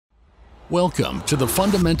Welcome to the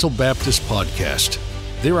Fundamental Baptist Podcast.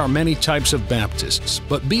 There are many types of Baptists,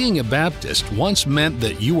 but being a Baptist once meant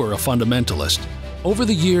that you were a fundamentalist. Over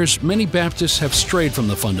the years, many Baptists have strayed from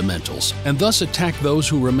the fundamentals and thus attack those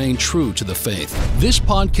who remain true to the faith. This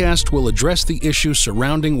podcast will address the issues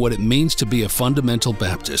surrounding what it means to be a fundamental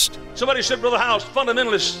Baptist. Somebody said, Brother House,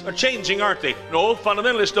 fundamentalists are changing, aren't they? No,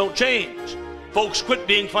 fundamentalists don't change. Folks quit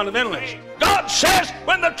being fundamentalists. God says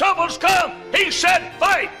when the troubles come, He said,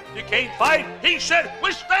 fight. You can't fight. He said,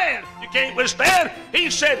 withstand. You can't withstand. He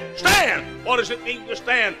said, stand. What does it mean to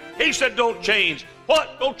stand? He said, don't change.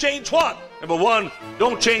 What? Don't change what? Number one,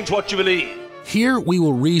 don't change what you believe. Here we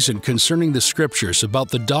will reason concerning the Scriptures about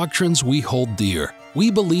the doctrines we hold dear.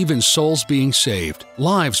 We believe in souls being saved,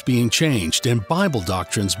 lives being changed, and Bible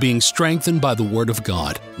doctrines being strengthened by the Word of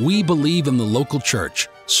God. We believe in the local church,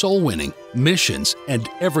 soul winning, missions, and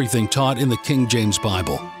everything taught in the King James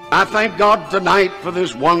Bible. I thank God tonight for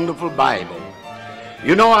this wonderful Bible.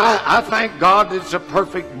 You know, I thank God it's a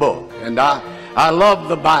perfect book, and I love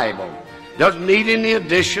the Bible. Doesn't need any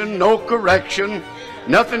addition, no correction,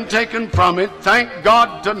 nothing taken from it. Thank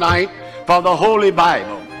God tonight for the Holy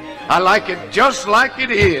Bible. I like it just like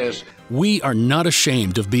it is. We are not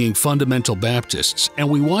ashamed of being fundamental Baptists, and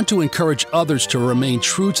we want to encourage others to remain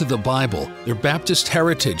true to the Bible, their Baptist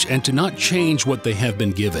heritage, and to not change what they have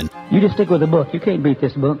been given. You just stick with the book. You can't beat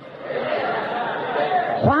this book.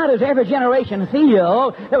 Why does every generation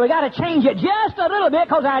feel that we got to change it just a little bit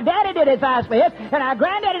because our daddy did it like this and our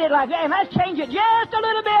granddaddy did it like that, and let's change it just a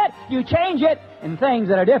little bit. You change it, and things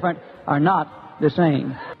that are different are not the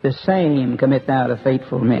same. The same commit thou to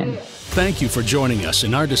faithful men. Thank you for joining us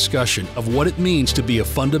in our discussion of what it means to be a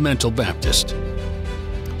fundamental Baptist.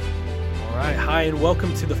 All right, hi, and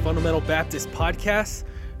welcome to the Fundamental Baptist Podcast.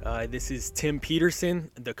 This is Tim Peterson,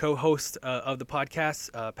 the co-host of the podcast.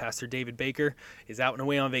 Pastor David Baker is out and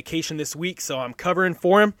away on vacation this week, so I'm covering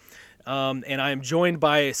for him. And I am joined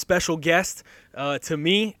by a special guest to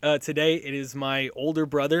me today. It is my older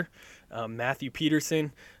brother, Matthew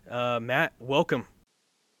Peterson. Matt, welcome.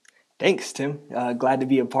 Thanks, Tim. Glad to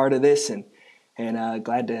be a part of this, and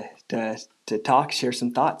glad to talk, share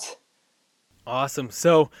some thoughts. Awesome.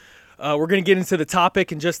 So we're going to get into the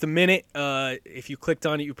topic in just a minute. If you clicked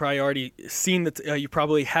on it, you probably already seen you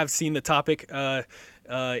probably have seen the topic in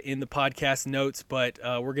the podcast notes, but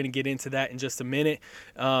we're going to get into that in just a minute.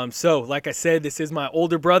 So, like I said, this is my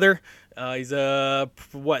older brother. He's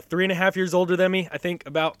 3.5 years older than me, I think,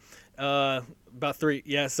 about 3.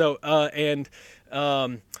 Yeah. So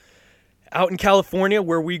out in California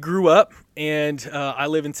where we grew up, and I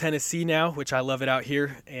live in Tennessee now, which I love it out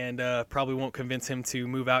here, and probably won't convince him to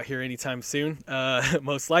move out here anytime soon,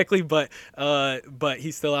 most likely, but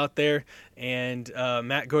he's still out there. And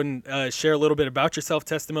Matt, go ahead and share a little bit about yourself,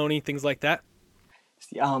 testimony, things like that.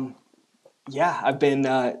 Yeah,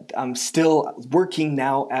 I'm still working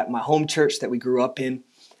now at my home church that we grew up in,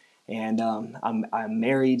 and I'm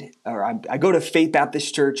married, or I go to Faith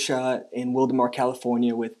Baptist Church in Wildomar,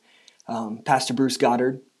 California with Pastor Bruce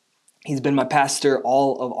Goddard. He's been my pastor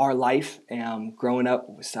all of our life. Growing up,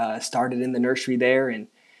 started in the nursery there, and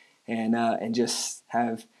just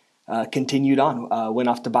have continued on. Went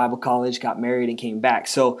off to Bible college, got married, and came back.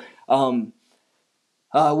 So we'll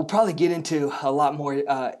probably get into a lot more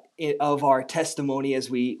of our testimony as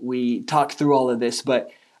we talk through all of this. But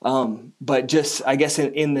just, I guess,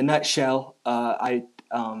 in the nutshell, I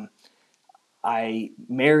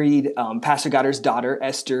married Pastor Goddard's daughter,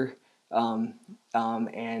 Esther.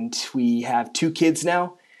 And we have 2 kids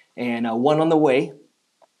now, and one on the way,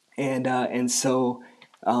 and so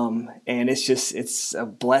it's a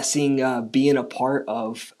blessing being a part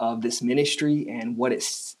of this ministry and what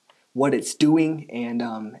it's doing,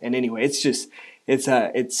 and anyway, it's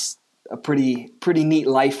a pretty neat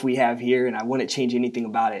life we have here, and I wouldn't change anything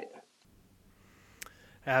about it.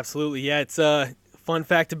 Absolutely, yeah. It's a fun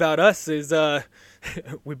fact about us is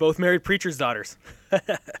we both married preachers' daughters.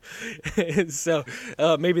 So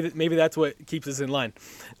maybe that's what keeps us in line.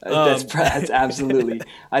 That's absolutely.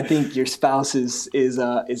 I think your spouse is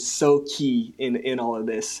so key in all of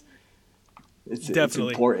this. It's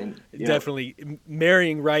important. Definitely,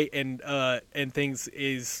 marrying right and things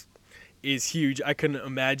is huge. I couldn't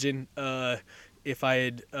imagine if I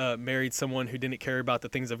had married someone who didn't care about the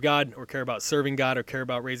things of God, or care about serving God, or care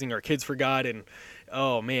about raising our kids for God, and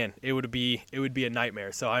oh man, it would be a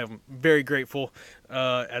nightmare. So I am very grateful,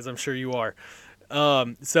 as I'm sure you are.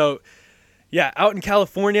 So yeah, out in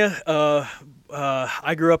California,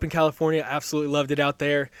 I grew up in California, absolutely loved it out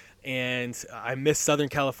there, and I miss Southern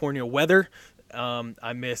California weather.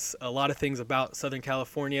 I miss a lot of things about Southern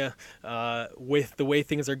California with the way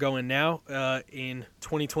things are going now in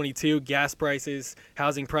 2022, gas prices,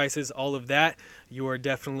 housing prices, all of that. You are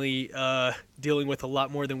definitely dealing with a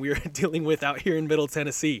lot more than we are dealing with out here in Middle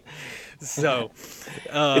Tennessee. So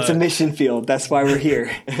it's a mission field. That's why we're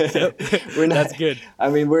here. We're not, that's good. I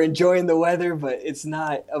mean, we're enjoying the weather, but it's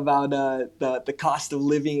not about the cost of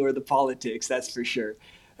living or the politics. That's for sure.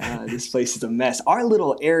 This place is a mess. Our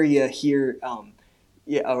little area here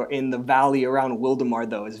in the valley around Wildemar,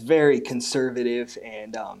 though, is very conservative,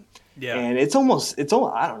 and and it's almost I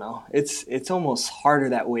don't know, it's almost harder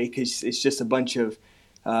that way because it's just a bunch of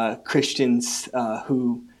Christians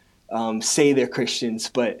who say they're Christians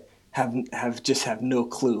but have no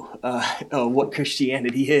clue what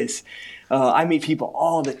Christianity is. I meet people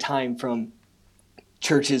all the time from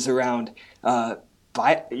churches around.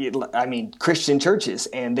 Christian churches,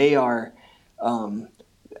 and they are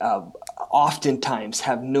oftentimes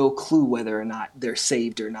have no clue whether or not they're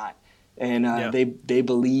saved or not, and they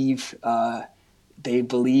believe that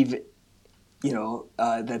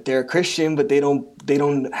they're a Christian, but they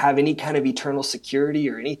don't have any kind of eternal security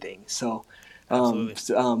or anything. So,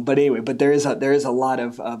 but anyway, but there is a lot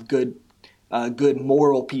of good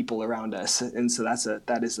moral people around us, and so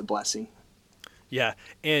that is a blessing. Yeah,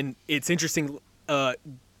 and it's interesting.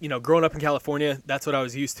 Growing up in California, that's what I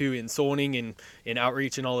was used to in soul winning and in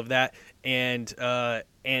outreach and all of that. And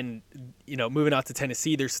moving out to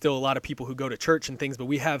Tennessee, there's still a lot of people who go to church and things, but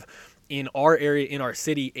we have in our area, in our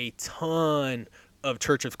city, a ton of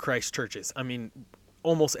Church of Christ churches. I mean,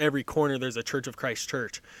 almost every corner there's a Church of Christ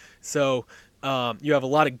church. So you have a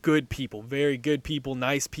lot of good people, very good people,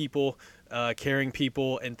 nice people, caring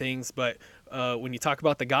people and things, but when you talk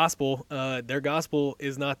about the gospel, their gospel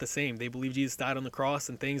is not the same. They believe Jesus died on the cross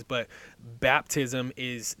and things, but baptism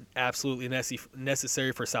is absolutely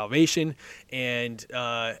necessary for salvation. And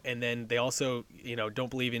then they also, don't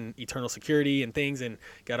believe in eternal security and things, and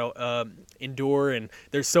got to endure. And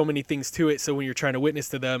there's so many things to it. So when you're trying to witness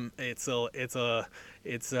to them, it's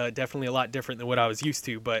definitely a lot different than what I was used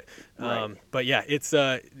to. But yeah, it's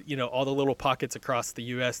all the little pockets across the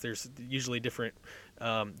U.S. There's usually different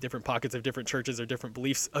pockets of different churches or different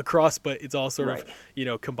beliefs across, but it's all sort of,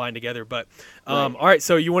 combined together. But, all right.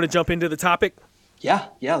 So you want to jump into the topic? Yeah,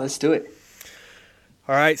 let's do it.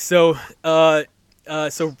 All right. So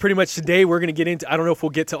pretty much today we're going to get into, I don't know if we'll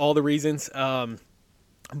get to all the reasons,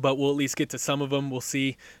 but we'll at least get to some of them. We'll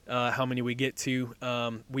see how many we get to.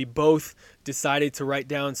 We both decided to write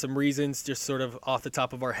down some reasons just sort of off the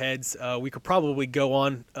top of our heads. We could probably go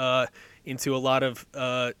on into a lot of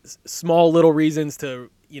small little reasons to,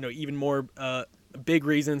 even more big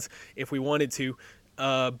reasons if we wanted to.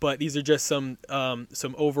 But these are just some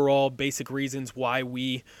overall basic reasons why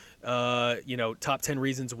we, top 10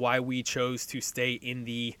 reasons why we chose to stay in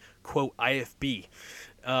the, quote, IFB.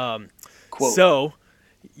 Quote. So,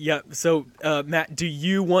 Matt, do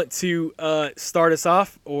you want to start us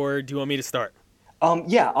off, or do you want me to start?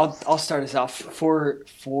 I'll start us off.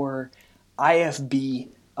 For IFB,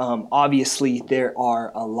 obviously there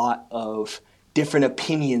are a lot of different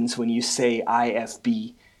opinions when you say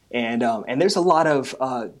IFB, and there's a lot of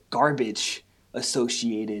garbage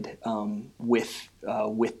associated with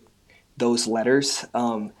those letters,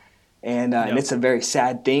 and it's a very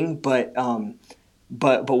sad thing, but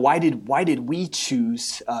why did we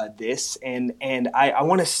choose this? And I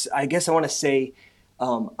want to say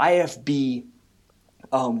IFB.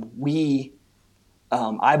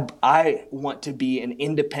 I want to be an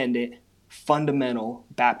independent, fundamental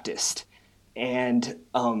Baptist, and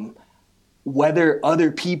whether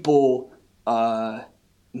other people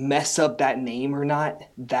mess up that name or not,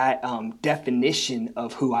 that definition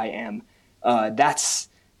of who I am, that's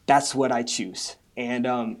what I choose. And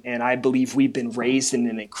I believe we've been raised in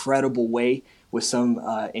an incredible way with some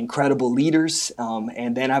incredible leaders.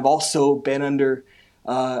 And then I've also been under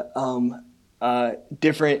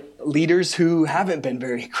different leaders who haven't been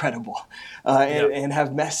very credible and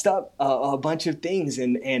have messed up a bunch of things.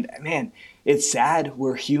 And man, it's sad.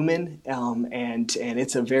 We're human, and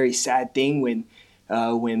it's a very sad thing when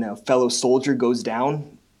a fellow soldier goes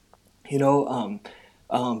down.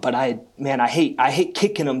 But I hate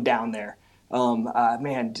kicking them down there.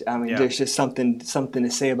 There's just something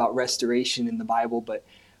to say about restoration in the Bible, but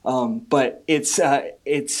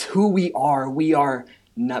it's who we are. We are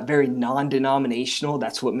not very non-denominational.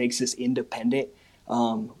 That's what makes us independent.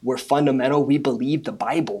 We're fundamental. We believe the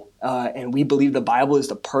Bible, and we believe the Bible is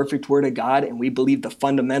the perfect Word of God, and we believe the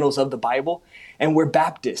fundamentals of the Bible. And we're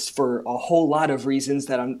Baptists for a whole lot of reasons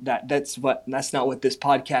that's not what this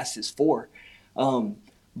podcast is for.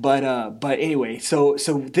 But anyway, so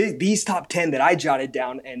these top 10 that I jotted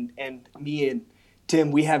down, and me and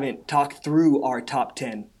Tim, we haven't talked through our top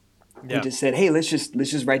 10. Yeah. We just said, hey, let's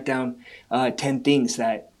just write down 10 things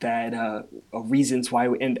that reasons why.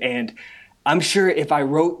 And I'm sure if I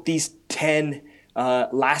wrote these 10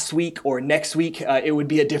 last week or next week, it would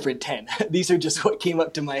be a different 10. These are just what came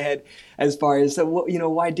up to my head as far as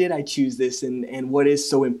why did I choose this, and what is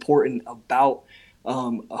so important about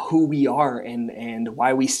who we are and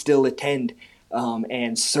why we still attend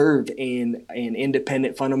and serve in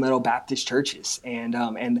independent fundamental Baptist churches. And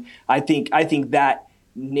I think that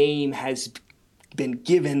name has been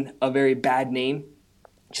given a very bad name,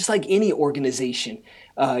 just like any organization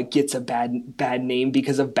gets a bad name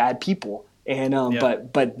because of bad people. And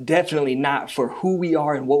but definitely not for who we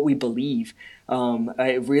are and what we believe.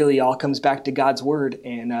 It really all comes back to God's word,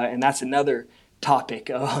 and that's another topic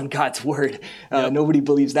on God's word. Nobody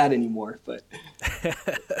believes that anymore, but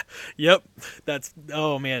Yep. That's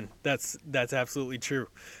absolutely true.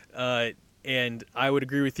 And I would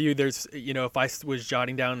agree with you. There's, if I was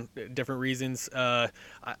jotting down different reasons, I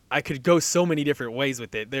could go so many different ways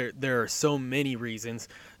with it. There are so many reasons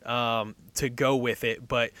to go with it.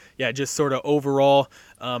 But yeah, just sort of overall,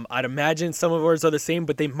 I'd imagine some of ours are the same,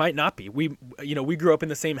 but they might not be. We grew up in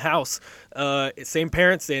the same house, same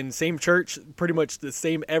parents and same church, pretty much the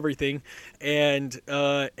same everything. And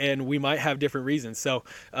we might have different reasons. So,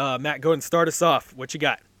 Matt, go ahead and start us off. What you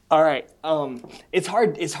got? All right. It's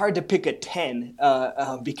hard to pick a 10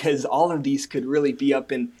 because all of these could really be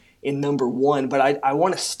up in number one. But I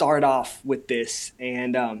want to start off with this,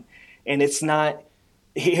 and it's not.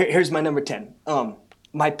 Here's my number 10.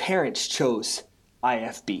 My parents chose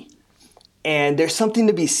IFB, and there's something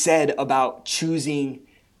to be said about choosing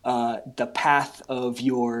the path of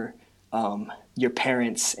your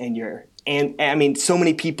parents and I mean, so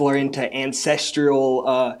many people are into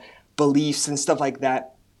ancestral beliefs and stuff like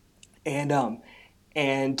that. And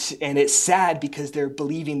it's sad because they're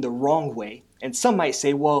believing the wrong way. And some might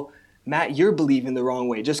say, well, Matt, you're believing the wrong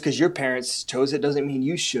way. Just because your parents chose it doesn't mean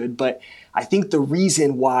you should. But I think the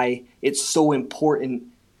reason why it's so important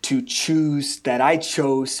to choose that I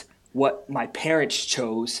chose what my parents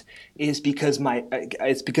chose is because my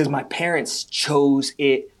parents chose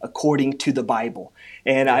it according to the Bible.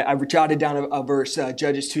 And I jotted down a verse,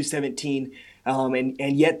 Judges 2:17.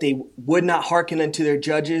 And yet they would not hearken unto their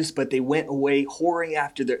judges, but they went away whoring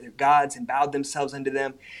after their gods and bowed themselves unto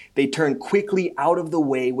them. They turned quickly out of the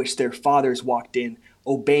way which their fathers walked in,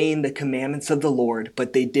 obeying the commandments of the Lord,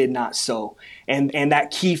 but they did not so. And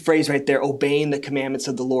that key phrase right there, obeying the commandments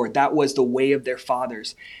of the Lord, that was the way of their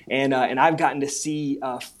fathers. And I've gotten to see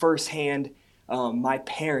firsthand my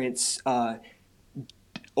parents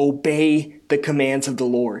obey the commands of the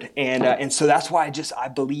Lord. And so that's why I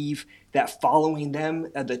believe that following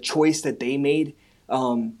them, the choice that they made,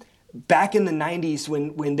 back in the 90s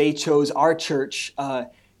when they chose our church,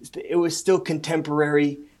 it was still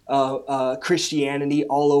contemporary Christianity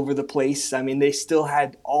all over the place. I mean, they still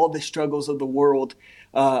had all the struggles of the world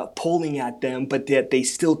pulling at them, but that they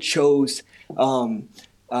still chose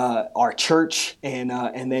our church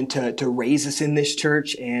and then to raise us in this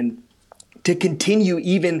church and to continue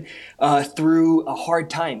even through hard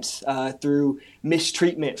times, through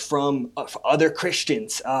mistreatment from other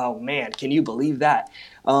Christians. Oh man, can you believe that?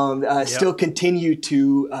 Still continue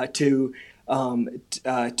to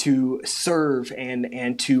serve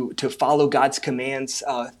and to follow God's commands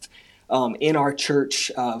in our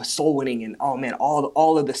church, soul winning, and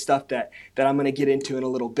all of the stuff that I'm going to get into in a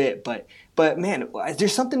little bit. But man,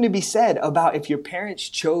 there's something to be said about if your parents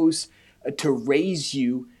chose to raise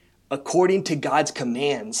you according to God's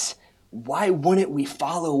commands, why wouldn't we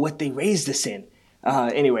follow what they raised us in?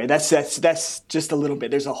 Anyway, that's just a little bit.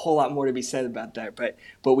 There's a whole lot more to be said about that. But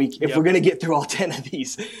if we're gonna get through all 10 of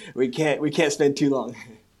these, we can't spend too long.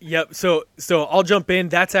 Yep. So I'll jump in.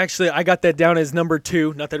 That's actually, I got that down as number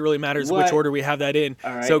 2. Not that it really matters which order we have that in.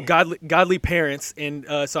 All right. So godly parents, and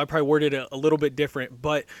so I probably worded it a little bit different,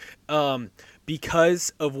 but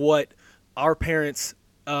because of what our parents.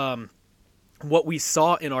 What we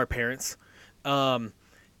saw in our parents, and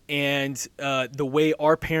the way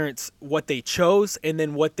our parents, what they chose and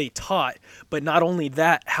then what they taught, but not only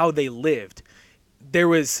that, how they lived.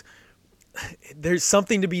 There's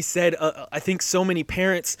something to be said. I think so many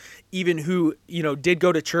parents, even who, did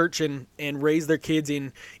go to church and raise their kids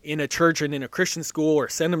in a church and in a Christian school or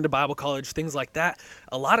send them to Bible college, things like that.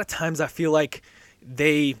 A lot of times I feel like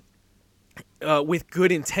they, with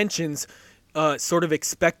good intentions, sort of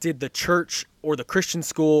expected the church or the Christian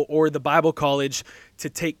school or the Bible college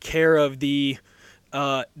to take care of the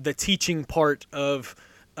teaching part of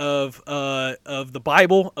the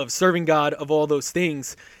Bible, of serving God, of all those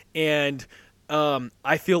things. And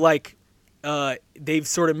I feel like they've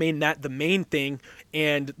sort of made that the main thing,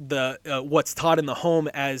 and the what's taught in the home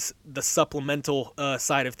as the supplemental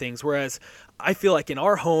side of things. Whereas I feel like in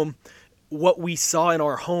our home, what we saw in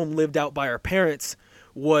our home lived out by our parents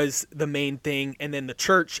was the main thing, and then the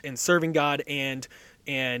church and serving God and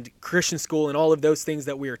Christian school and all of those things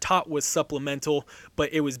that we were taught was supplemental,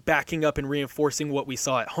 but it was backing up and reinforcing what we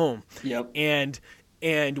saw at home. Yep.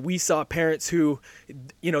 And we saw parents who,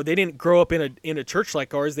 they didn't grow up in a church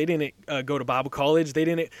like ours. They didn't go to Bible college. They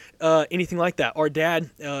didn't anything like that. Our dad,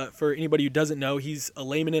 for anybody who doesn't know, he's a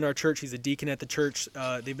layman in our church. He's a deacon at the church.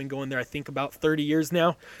 They've been going there, I think, about 30 years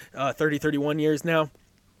now, 31 years now.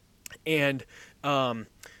 And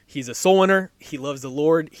he's a soul winner. He loves the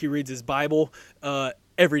Lord. He reads his Bible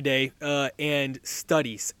every day and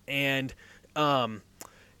studies. And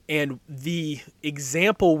the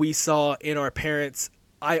example we saw in our parents,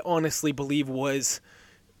 I honestly believe, was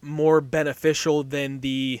more beneficial than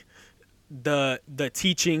the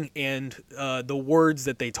teaching and the words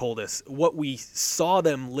that they told us. What we saw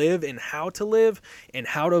them live and how to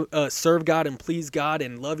serve God and please God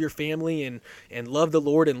and love your family and love the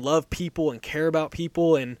Lord and love people and care about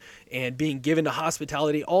people and being given to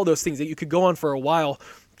hospitality, all those things that you could go on for a while,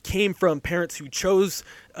 came from parents who chose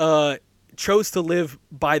to live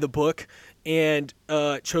by the book and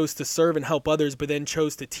chose to serve and help others, but then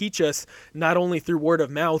chose to teach us not only through word of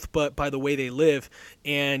mouth, but by the way they live.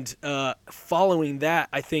 And following that,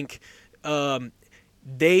 I think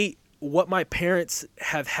what my parents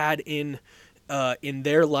have had in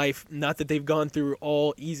their life, not that they've gone through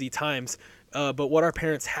all easy times, but what our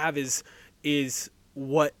parents have is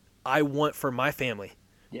what I want for my family.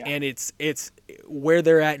 Yeah. And it's where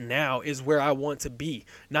they're at now is where I want to be,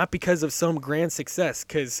 not because of some grand success,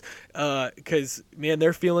 because man,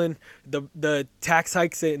 they're feeling the tax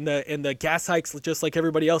hikes and the gas hikes just like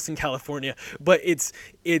everybody else in California, but it's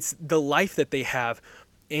the life that they have,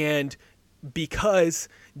 and because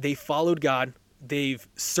they followed God, they've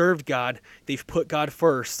served God, they've put God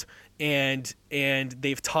first, and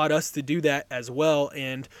they've taught us to do that as well,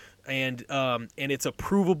 and it's a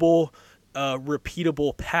provable,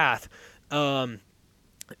 repeatable path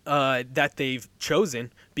that they've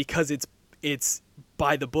chosen because it's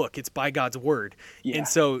by the book, it's by God's word. Yeah. And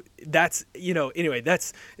so that's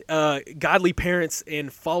that's godly parents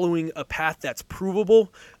and following a path that's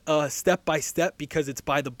provable step by step because it's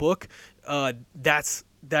by the book.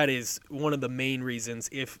 That is one of the main reasons,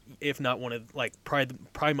 if not one of, like,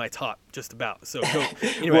 probably my top, just about. So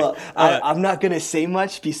anyway. Well, I'm not going to say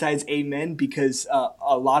much besides amen, because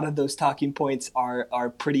a lot of those talking points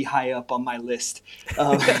are pretty high up on my list.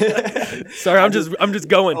 Sorry, I'm just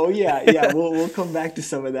going. Oh yeah. We'll come back to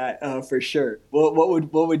some of that for sure. Well,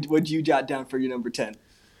 what would you jot down for your number 10?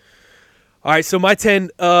 All right, so my 10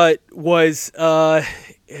 was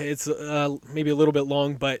it's maybe a little bit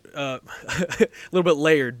long, but a little bit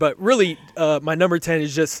layered. But really, my number 10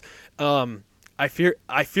 is just I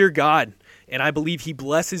fear God, and I believe He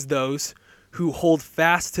blesses those who hold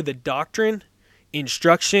fast to the doctrine,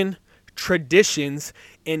 instruction, traditions,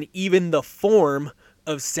 and even the form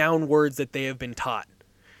of sound words that they have been taught.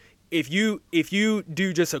 If you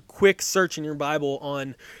do just a quick search in your Bible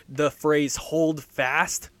on the phrase "hold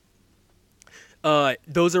fast,"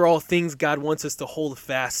 those are all things God wants us to hold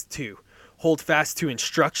fast to. Hold fast to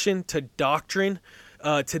instruction, to doctrine,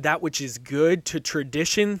 to that which is good, to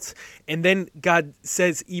traditions. And then God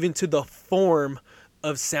says even to the form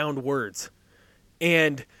of sound words.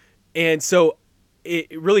 And so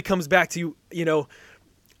it really comes back to,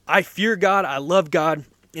 I fear God, I love God,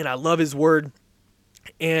 and I love His word.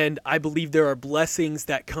 And I believe there are blessings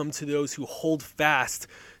that come to those who hold fast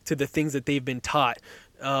to the things that they've been taught.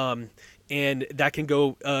 And that can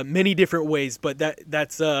go many different ways, but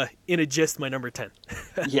that's in a gist my number 10.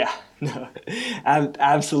 Yeah, no,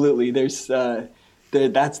 absolutely. There's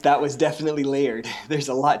that was definitely layered. There's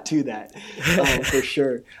a lot to that, for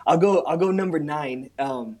sure. I'll go number 9.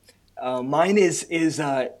 Mine is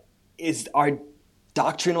our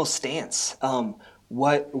doctrinal stance.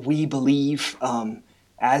 What we believe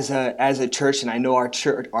as a church, and I know our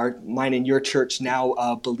church, mine and your church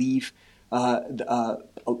now believe a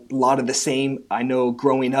lot of the same. I know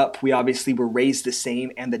growing up, we obviously were raised the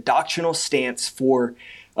same, and the doctrinal stance for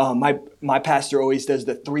my pastor always does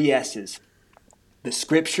the 3 S's: the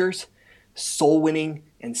scriptures, soul winning,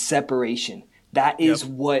 and separation. That is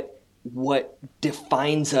what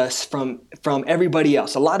defines us from everybody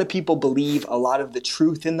else. A lot of people believe a lot of the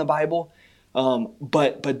truth in the Bible,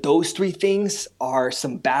 but those 3 things are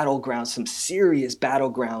some battlegrounds, some serious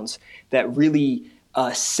battlegrounds that really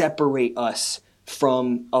separate us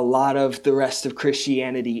from a lot of the rest of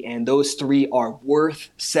Christianity, and those three are worth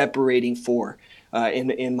separating for,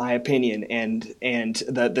 in my opinion. And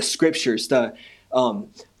the scriptures, the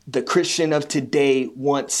Christian of today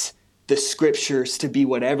wants the scriptures to be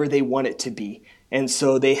whatever they want it to be, and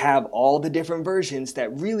so they have all the different versions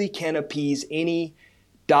that really can appease any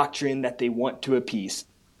doctrine that they want to appease,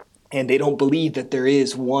 and they don't believe that there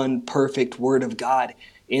is one perfect word of God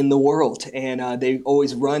in the world, and they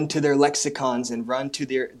always run to their lexicons and run to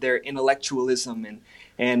their intellectualism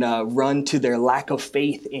and run to their lack of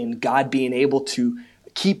faith in God being able to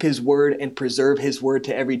keep his word and preserve his word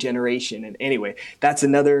to every generation. And anyway, that's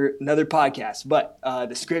another podcast. But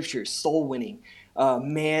the scriptures, soul winning,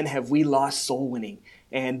 man, have we lost soul winning.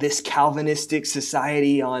 And this Calvinistic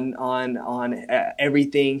society on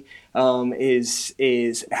everything has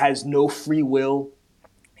no free will.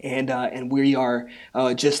 And we are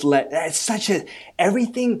just it's such a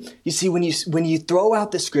everything. You see, when you throw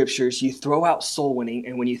out the scriptures, you throw out soul winning,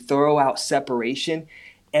 and when you throw out separation,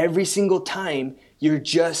 every single time you're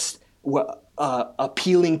just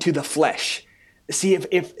appealing to the flesh.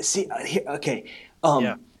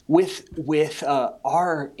 With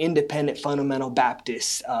our independent fundamental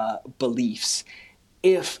Baptist beliefs,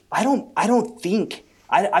 I'm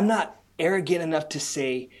not arrogant enough to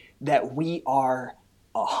say that we are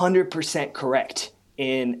 100% correct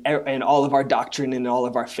in all of our doctrine and all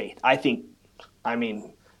of our faith.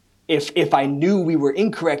 If I knew we were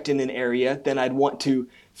incorrect in an area, then I'd want to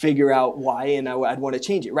figure out why, and I'd want to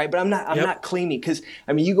change it, right? But I'm not claiming, because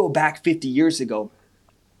you go back 50 years ago.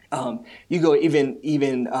 You go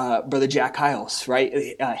even Brother Jack Hyles,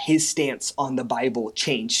 right? His stance on the Bible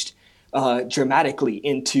changed dramatically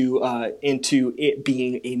into it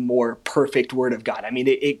being a more perfect Word of God.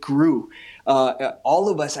 It grew. All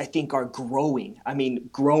of us, I think, are growing.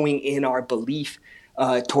 Growing in our belief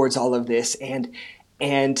towards all of this,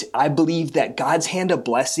 and I believe that God's hand of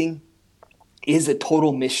blessing is a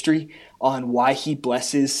total mystery on why He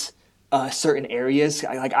blesses certain areas.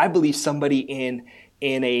 I believe somebody in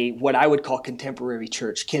a what I would call contemporary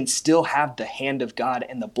church can still have the hand of God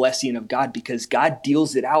and the blessing of God, because God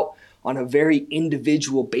deals it out on a very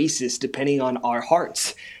individual basis depending on our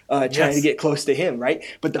hearts, trying to get close to Him, right?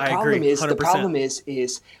 But the problem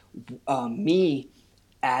is me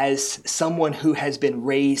as someone who has been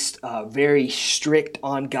raised very strict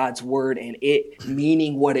on God's word and it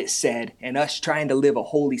meaning what it said, and us trying to live a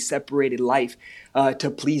holy, separated life to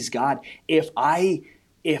please God. If I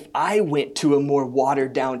went to a more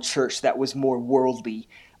watered down church that was more worldly,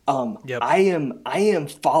 I am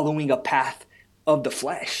following a path of the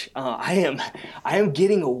flesh. I am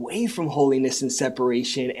getting away from holiness and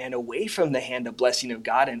separation and away from the hand of blessing of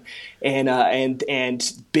God,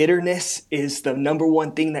 and bitterness is the number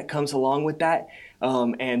one thing that comes along with that.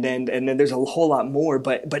 And then there's a whole lot more,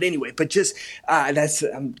 but anyway,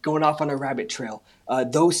 I'm going off on a rabbit trail.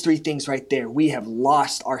 Those three things right there, we have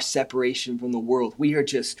lost our separation from the world. We are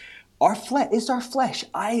just, our flesh, it's our flesh.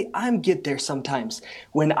 I'm get there sometimes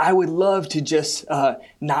when I would love to just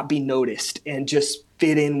not be noticed and just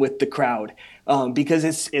fit in with the crowd, because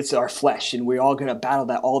it's our flesh, and we're all going to battle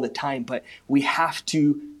that all the time, but we have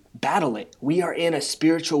to battle it. We are in a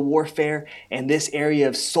spiritual warfare, and this area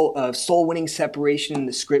of soul winning separation in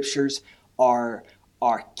the scriptures are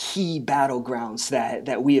key battlegrounds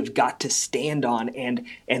that we have got to stand on, and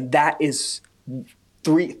that is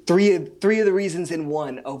three of the reasons in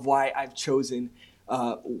one of why I've chosen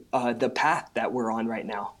the path that we're on right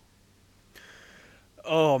now.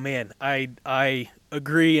 Oh man, I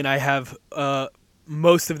agree, and I have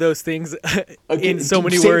most of those things in so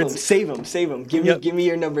many words. Save them. Give me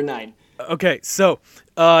your number 9. Okay, so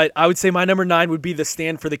I would say my number 9 would be the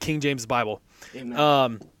stand for the King James Bible.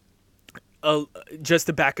 Amen. Just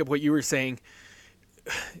to back up what you were saying,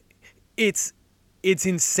 it's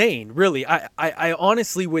insane, really. I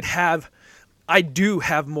honestly I do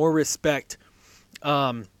have more respect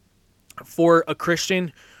for a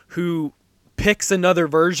Christian who picks another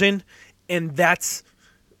version, and that's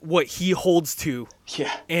what he holds to.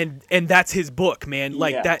 Yeah. And that's his book, man.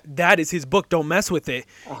 Like that is his book. Don't mess with it.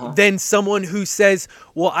 Uh-huh. Then someone who says,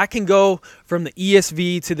 well, I can go from the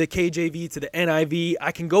ESV to the KJV to the NIV.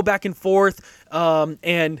 I can go back and forth.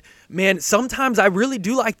 And man, sometimes I really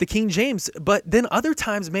do like the King James, but then other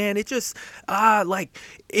times, man, it just,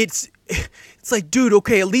 it's like, dude,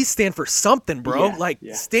 okay, at least stand for something, bro.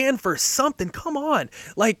 Stand for something. Come on.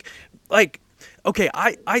 Okay,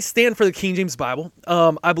 I stand for the King James Bible.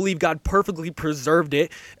 I believe God perfectly preserved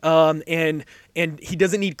it, and and he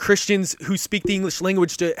doesn't need Christians who speak the English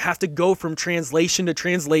language to have to go from translation to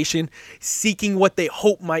translation, seeking what they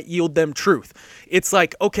hope might yield them truth. It's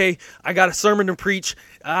like, okay, I got a sermon to preach.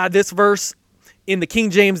 This verse in the King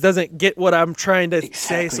James doesn't get what I'm trying to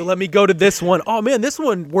say, so let me go to this one. Oh man, this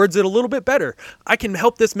one words it a little bit better. I can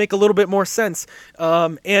help this make a little bit more sense.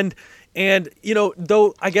 And you know,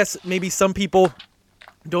 though I guess maybe some people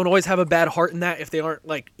don't always have a bad heart in that if they aren't,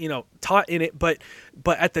 like, you know, taught in it, but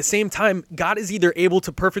at the same time, God is either able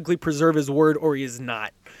to perfectly preserve his word or he is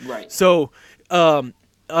not. Right. So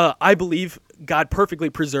I believe God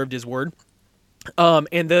perfectly preserved his word.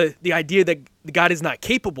 And the idea that God is not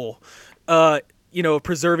capable of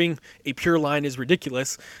preserving a pure line is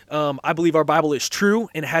ridiculous. I believe our Bible is true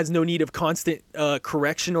and has no need of constant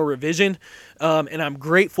correction or revision. And I'm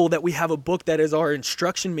grateful that we have a book that is our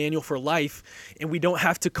instruction manual for life, and we don't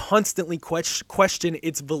have to constantly question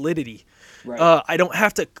its validity. Right. I don't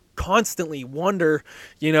have to constantly wonder,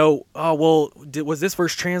 was this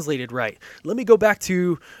verse translated right? Let me go back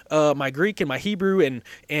to my Greek and my Hebrew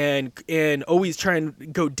and always try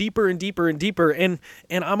and go deeper and deeper and deeper. And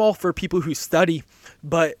I'm all for people who study,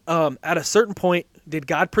 but at a certain point, did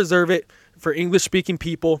God preserve it for English-speaking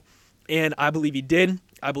people? And I believe he did.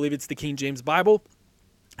 I believe it's the King James Bible.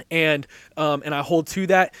 And I hold to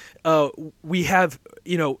that. We have,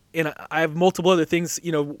 and I have multiple other things,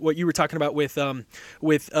 what you were talking about with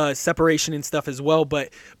separation and stuff as well.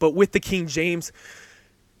 But with the King James,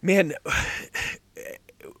 man,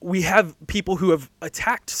 we have people who have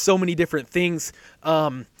attacked so many different things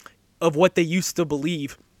of what they used to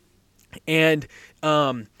believe. And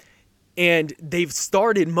they've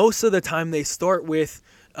started, most of the time they start with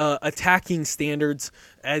attacking standards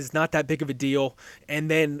as not that big of a deal, and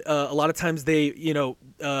then a lot of times they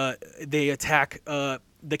attack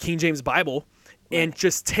the King James Bible, and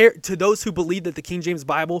just tear to those who believe that the King James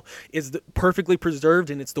Bible is perfectly preserved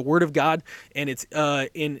and it's the Word of God and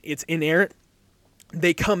it's inerrant.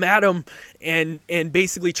 They come at them and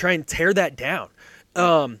basically try and tear that down.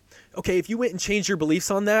 Okay, if you went and changed your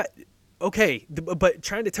beliefs on that, okay, but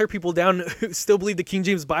trying to tear people down who still believe the King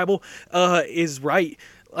James Bible is right,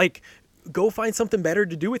 like, go find something better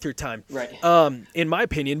to do with your time. Right. In my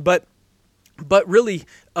opinion, but really,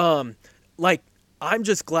 like, I'm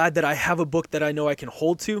just glad that I have a book that I know I can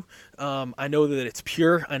hold to. I know that it's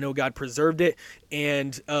pure. I know God preserved it,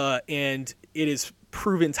 and it is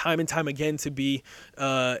proven time and time again to be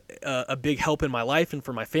a big help in my life and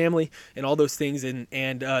for my family and all those things. And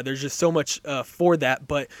there's just so much for that.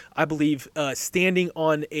 But I believe standing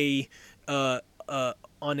on an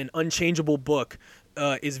unchangeable book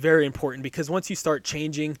is very important, because once you start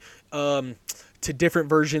changing to different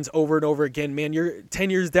versions over and over again, man, you're 10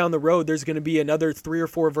 years down the road, there's going to be another 3 or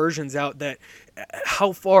 4 versions out that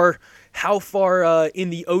how far in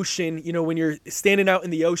the ocean, when you're standing out in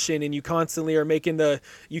the ocean and you constantly are making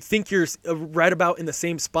you think you're right about in the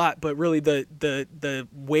same spot, but really the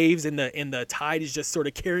waves and the tide is just sort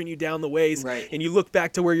of carrying you down the waves. Right. And you look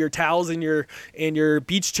back to where your towels and your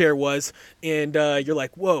beach chair was, and you're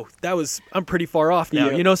like, whoa, I'm pretty far off now.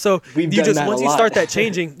 Yeah. So We've you done just, that once a you lot. start that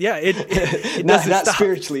changing, yeah, it not doesn't stop.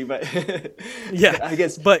 spiritually, but Yeah, I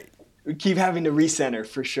guess, but we keep having to recenter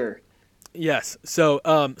for sure. yes. So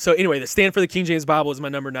anyway, the stand for the King James Bible is my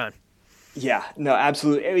number 9. Yeah, no,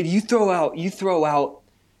 absolutely. I mean, you throw out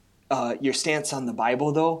your stance on the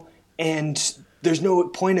Bible, though, and there's no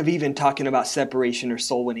point of even talking about separation or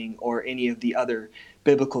soul winning or any of the other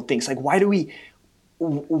biblical things. Like, why do we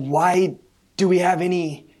have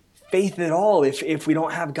any faith at all if we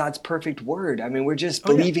don't have God's perfect word? I mean, we're just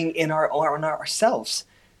believing in ourselves.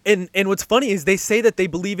 And what's funny is they say that they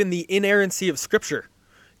believe in the inerrancy of Scripture.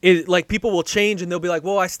 Like, people will change and they'll be like,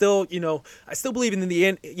 well, I still believe in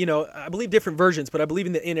I believe different versions, but I believe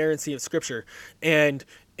in the inerrancy of Scripture. And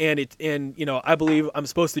I believe I'm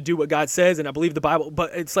supposed to do what God says, and I believe the Bible,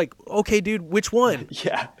 but it's like, okay, dude, which one?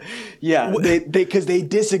 Yeah. Because they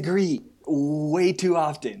disagree way too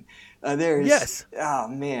often. Yes. Oh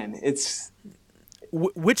man, it's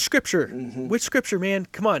which Scripture? Mm-hmm. Which Scripture, man?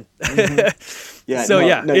 Come on. Mm-hmm. Yeah. So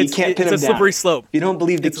you can't pin them it's a slippery down. slope. If you don't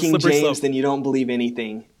believe the It's a King slippery James, slope. then you don't believe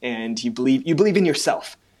anything, and you believe in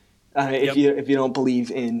yourself. If you don't believe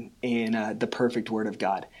in the perfect Word of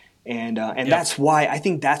God, and that's why I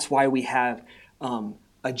think that's why we have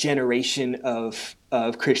a generation of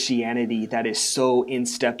Christianity that is so in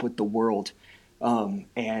step with the world,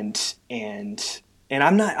 and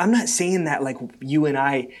I'm not saying that like you and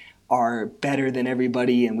I are better than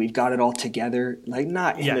everybody and we've got it all together, like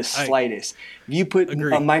not in the slightest. If you put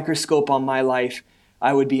a microscope on my life,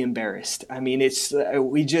 I would be embarrassed. I mean,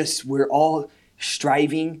 we're all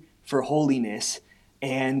striving for holiness,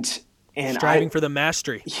 and And striving for the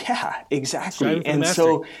mastery. Yeah, exactly. Striving for the And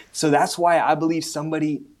mastery. so that's why I believe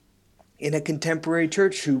somebody in a contemporary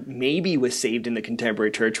church who maybe was saved in the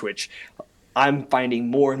contemporary church, which I'm finding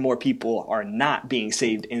more and more people are not being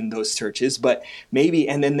saved in those churches, but maybe,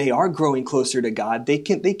 and then they are growing closer to God. They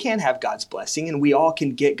can have God's blessing, and we all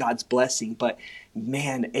can get God's blessing. But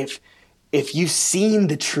man, if you've seen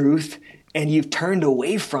the truth and you've turned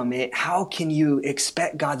away from it, how can you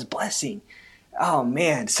expect God's blessing? Oh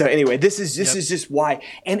man. So anyway, this is just why.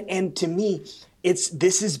 And to me,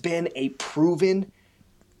 this has been a proven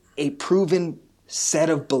set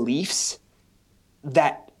of beliefs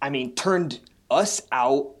that, turned us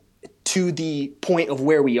out to the point of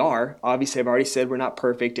where we are. Obviously, I've already said we're not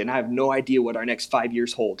perfect, and I have no idea what our next 5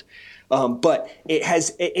 years hold. But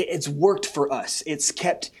it's worked for us. It's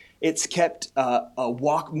kept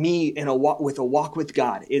me in a walk with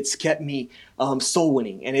God. It's kept me soul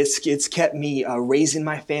winning, and it's kept me raising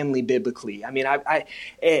my family biblically.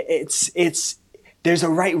 There's a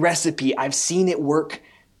right recipe. I've seen it work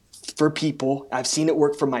for people. I've seen it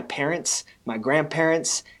work for my parents, my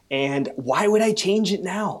grandparents, and why would I change it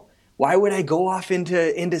now? Why would I go off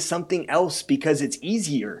into something else because it's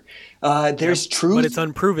easier? There's truth. But it's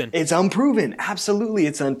unproven. It's unproven. Absolutely,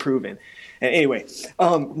 it's unproven. And anyway,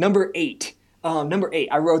 number 8.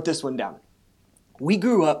 I wrote this one down. We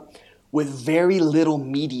grew up with very little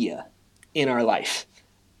media in our life.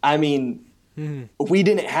 We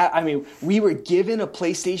didn't have, we were given a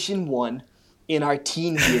PlayStation 1 in our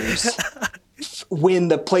teen years when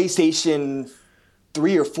the PlayStation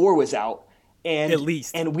 3 or 4 was out. And, at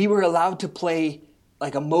least. And we were allowed to play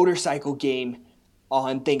like a motorcycle game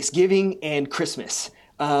on Thanksgiving and Christmas.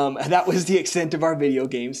 That was the extent of our video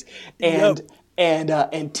games. And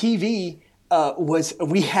TV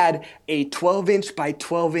we had a 12-inch by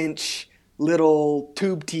 12-inch little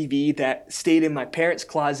tube TV that stayed in my parents'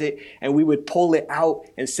 closet, and we would pull it out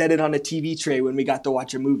and set it on a TV tray when we got to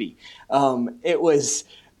watch a movie.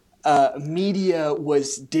 Media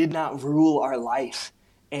did not rule our life.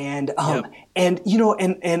 And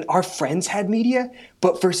our friends had media,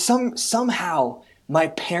 but for somehow my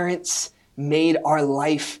parents made our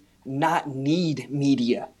life not need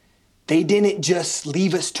media. They didn't just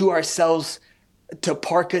leave us to ourselves to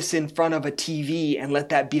park us in front of a TV and let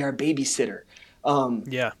that be our babysitter.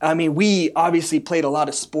 We obviously played a lot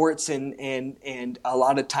of sports and a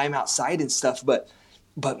lot of time outside and stuff, but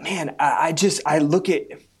man, I look at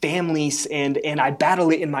families and I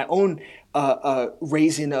battle it in my own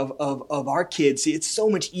raising of our kids. It's so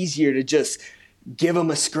much easier to just give them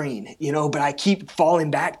a screen, but I keep falling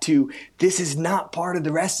back to this is not part of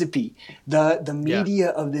the recipe. The media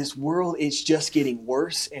of this world is just getting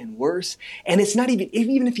worse and worse. And it's not even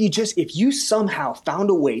if you somehow found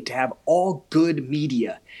a way to have all good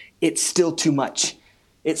media, it's still too much.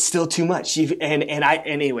 It's still too much.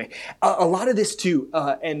 Anyway, a lot of this too,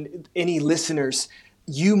 and any listeners,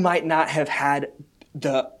 you might not have had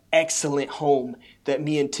the excellent home that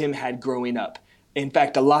me and Tim had growing up. In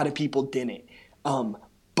fact, a lot of people didn't.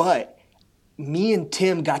 But me and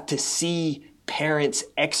Tim got to see parents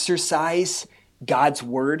exercise God's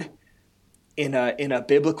word in a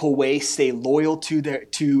biblical way, stay loyal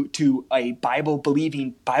to a Bible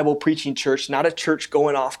believing, Bible preaching church, not a church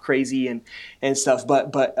going off crazy and stuff,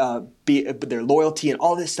 but their loyalty and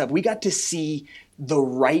all this stuff. We got to see the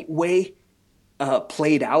right way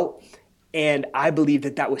played out. And I believe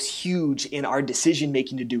that was huge in our decision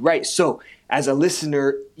making to do right. So as a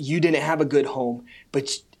listener, you didn't have a good home, but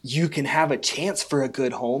you can have a chance for a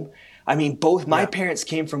good home. Both my parents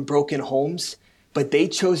came from broken homes, but they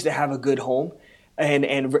chose to have a good home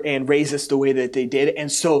and raise us the way that they did. And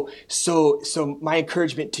so my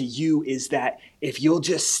encouragement to you is that if you'll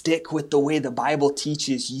just stick with the way the Bible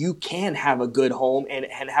teaches, you can have a good home and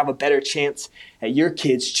have a better chance at your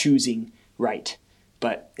kids choosing right.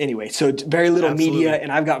 But anyway, so very little media,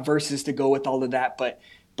 and I've got verses to go with all of that. But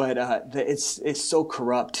it's so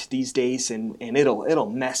corrupt these days, and it'll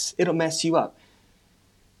mess you up.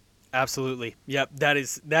 Absolutely, yep. That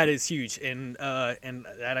is huge, and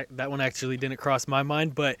that one actually didn't cross my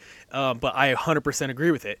mind, but I 100% agree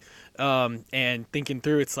with it. And thinking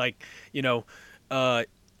through, it's like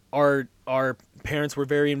our parents were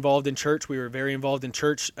very involved in church. We were very involved in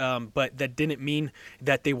church, but that didn't mean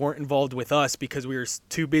that they weren't involved with us because we were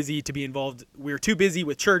too busy to be involved. We were too busy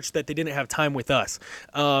with church that they didn't have time with us.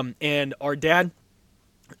 And our dad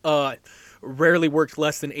rarely worked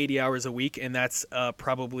less than 80 hours a week, and that's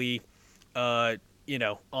probably on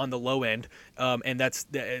the low end. And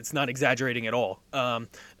it's not exaggerating at all.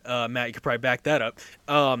 Matt, you could probably back that up.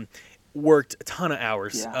 Worked a ton of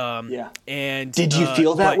hours. Yeah. And did you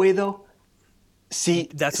feel that way though?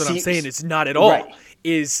 that's what I'm saying. It's not at all. Right.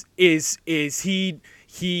 Is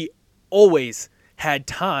he always had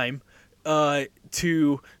time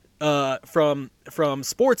to from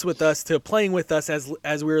sports with us to playing with us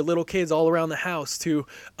as we were little kids all around the house to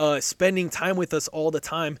spending time with us all the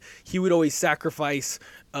time. He would always sacrifice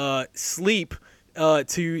sleep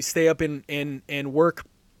to stay up and work.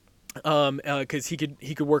 Because he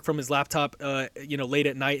could work from his laptop, late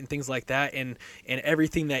at night and things like that, and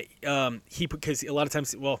everything that because a lot of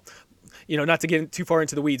times, not to get too far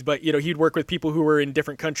into the weeds, but he'd work with people who were in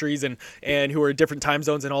different countries and who were in different time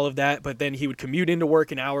zones and all of that. But then he would commute into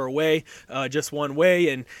work an hour away, just one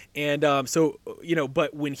way, and so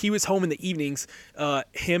But when he was home in the evenings,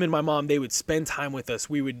 him and my mom, they would spend time with us.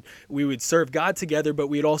 We would serve God together, but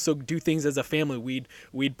we'd also do things as a family.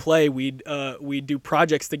 We'd play. We'd do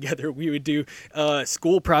projects together. We would do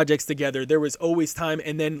school projects together. There was always time.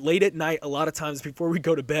 And then late at night, a lot of times before we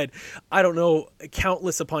go to bed, I don't know,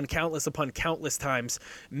 countless upon countless times,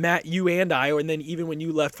 Matt, you and I, and then even when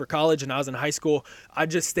you left for college and I was in high school, I'd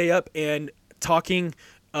just stay up and talking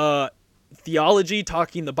theology,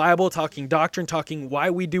 talking the Bible, talking doctrine, talking why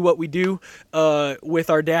we do what we do with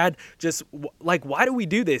our dad. Just like, why do we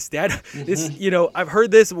do this, Dad? This, I've heard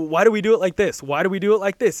this. Why do we do it like this? Why do we do it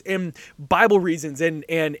like this? And Bible reasons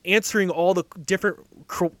and answering all the different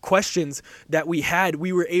questions that we had,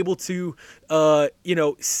 we were able to,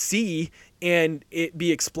 see and it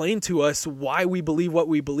be explained to us why we believe what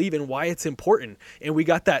we believe and why it's important. And we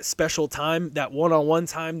got that special time, that one-on-one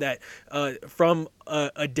time that from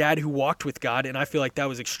a dad who walked with God, and I feel like that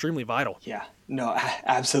was extremely vital. Yeah, no,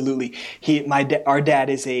 absolutely. Our dad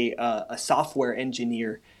is a software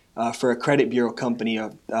engineer for a credit bureau company,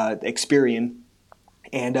 Experian,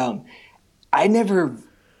 and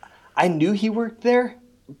I knew he worked there,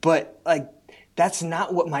 but that's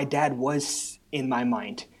not what my dad was in my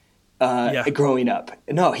mind. Growing up.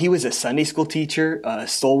 No, he was a Sunday school teacher, a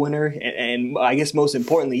soul winner, and I guess most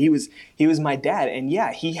importantly, he was my dad. And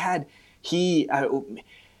yeah,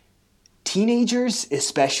 teenagers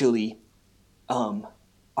especially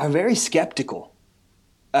are very skeptical.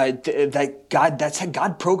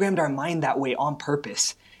 God programmed our mind that way on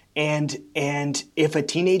purpose. And if a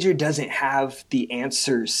teenager doesn't have the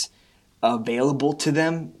answers available to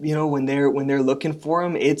them, when they're looking for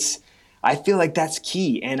them, I feel like that's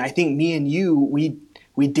key. And I think me and you, we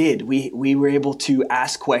were able to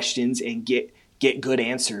ask questions and get good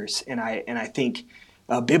answers. And I think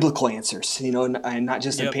biblical answers, and not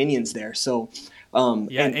just opinions there. So,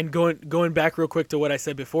 and going back real quick to what I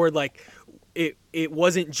said before, it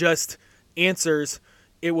wasn't just answers.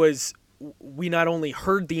 It was, we not only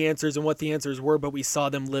heard the answers and what the answers were, but we saw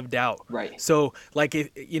them lived out. Right. So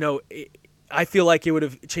I feel like it would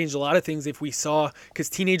have changed a lot of things if we saw, because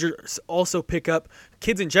teenagers also pick up,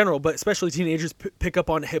 kids in general, but especially teenagers pick up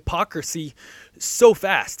on hypocrisy so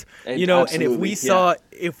fast, and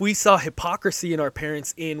if we saw hypocrisy in our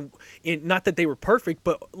parents in not that they were perfect,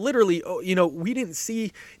 but literally, we didn't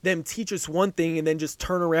see them teach us one thing and then just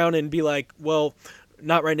turn around and be like, well,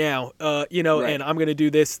 not right now, right. And I'm going to do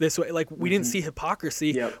this way. We didn't see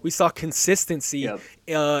hypocrisy. Yep. We saw consistency,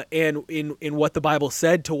 and in what the Bible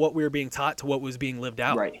said to what we were being taught to what was being lived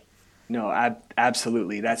out. Right. No,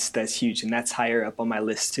 absolutely. That's huge. And that's higher up on my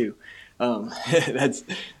list too. That's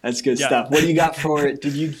good stuff. What do you got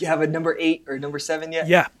did you have a number 8 or number 7 yet?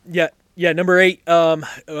 Yeah. Number 8,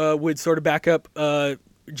 would sort of back up,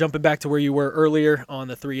 jumping back to where you were earlier on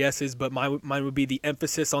the 3 S's, but mine would be the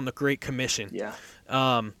emphasis on the Great Commission. Yeah.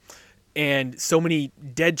 And so many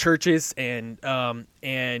dead churches and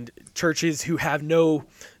churches who have no,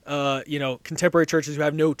 contemporary churches who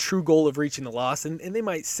have no true goal of reaching the lost, and they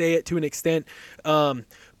might say it to an extent,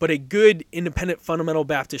 but a good independent fundamental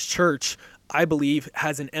Baptist church, I believe,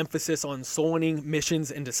 has an emphasis on soul winning,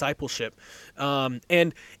 missions, and discipleship.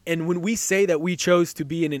 And when we say that we chose to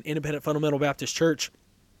be in an independent fundamental Baptist church,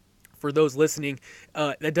 for those listening,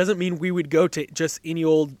 that doesn't mean we would go to just any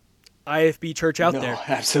old IFB church out there.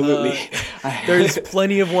 Absolutely. There's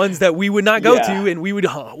plenty of ones that we would not go to, and we would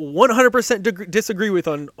 100% disagree with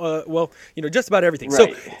on, just about everything.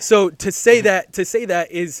 Right. So to say that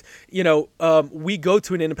is, we go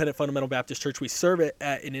to an independent fundamental Baptist church. We serve it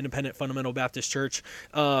at an independent fundamental Baptist church.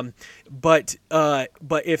 But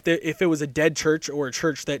if it was a dead church or a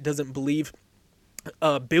church that doesn't believe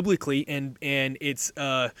biblically and it's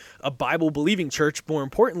a Bible believing church, more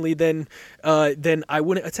importantly, then I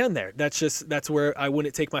wouldn't attend there. That's where I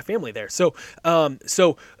wouldn't take my family there. So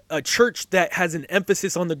a church that has an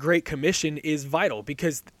emphasis on the Great Commission is vital,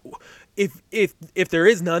 because if there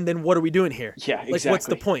is none, then what are we doing here? Yeah, exactly. What's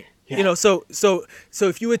the point? Yeah. So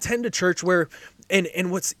if you attend a church where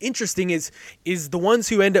And what's interesting is the ones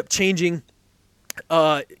who end up changing,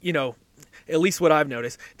 you know, at least what I've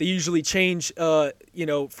noticed, they usually change, you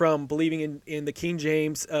know, from believing in the King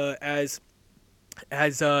James as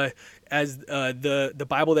the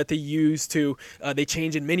Bible that they use to they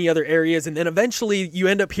change in many other areas, and then eventually you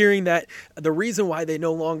end up hearing that the reason why they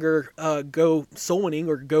no longer go soul winning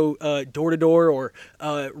or go door to door or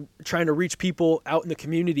trying to reach people out in the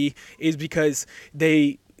community is because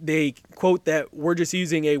they quote that we're just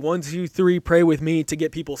using a 1, 2, 3 pray with me to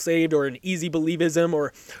get people saved, or an easy believism,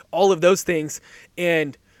 or all of those things.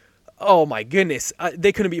 And oh my goodness,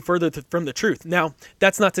 they couldn't be further from the truth. Now,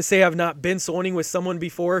 that's not to say I've not been soul winning with someone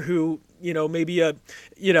before who, you know, maybe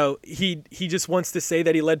he just wants to say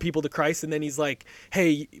that he led people to Christ, and then he's like,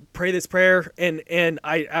 hey, pray this prayer, and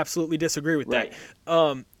I absolutely disagree with that.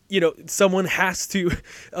 You know, someone has to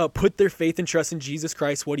put their faith and trust in Jesus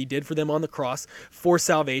Christ, what he did for them on the cross for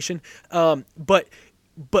salvation. But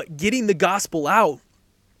getting the gospel out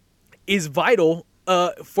is vital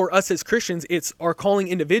for us as Christians. It's our calling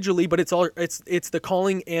individually, but it's the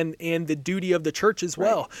calling and the duty of the church as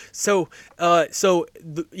well. Right. So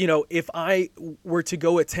you know, if I were to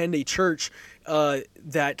go attend a church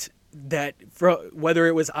that whether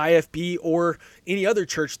it was IFB or any other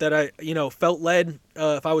church that I, you know, felt led,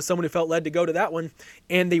 if I was someone who felt led to go to that one,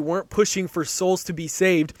 and they weren't pushing for souls to be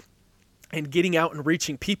saved and getting out and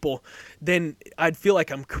reaching people, then I'd feel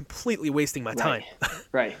like I'm completely wasting my time.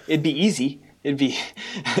 Right. It'd be easy. It'd be,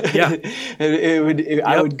 yeah.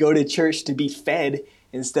 I would go to church to be fed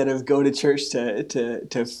instead of go to church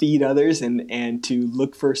to feed others and to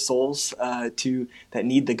look for souls that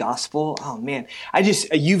need the gospel. Oh man,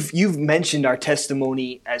 you've mentioned our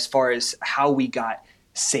testimony as far as how we got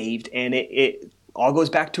saved, and it all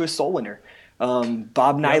goes back to a soul winner.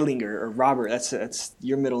 Bob Neilinger, or Robert, that's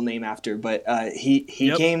your middle name after, but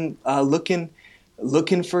he came looking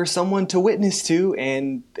for someone to witness to,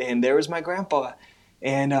 and there was my grandpa.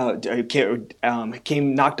 And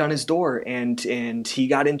came knocked on his door, and he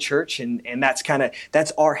got in church, and that's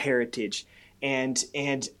our heritage. And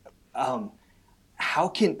who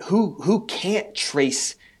can't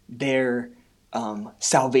trace their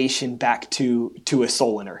salvation back to a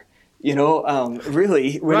soul winner? You know,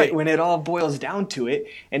 really, when it all boils down to it,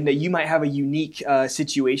 and that you might have a unique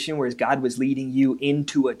situation where God was leading you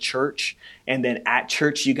into a church, and then at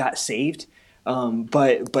church you got saved.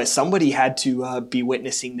 But somebody had to be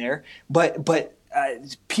witnessing there. But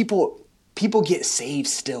people get saved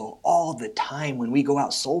still all the time when we go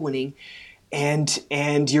out soul winning,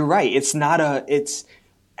 and you're right. It's not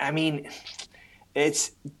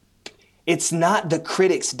the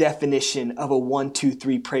critic's definition of a 1, 2,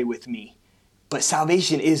 3 pray with me, but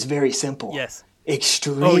salvation is very simple. Yes.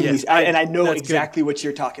 Extremely. Oh, yes. I know exactly good. What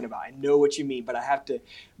you're talking about. I know what you mean, but I have to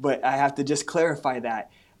just clarify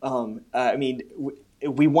that. I mean,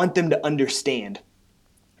 we want them to understand,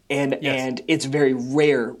 and it's very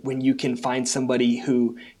rare when you can find somebody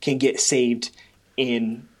who can get saved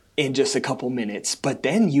in just a couple minutes. But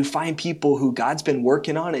then you find people who God's been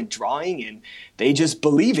working on and drawing, and they just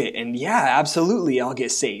believe it. And yeah, absolutely, I'll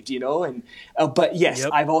get saved, you know. And but yes,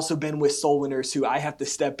 I've also been with soul winners who I have to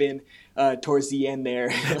step in towards the end there,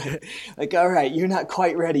 like, all right, you're not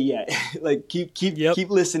quite ready yet. Like keep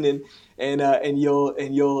listening. And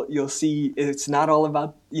you'll see it's not all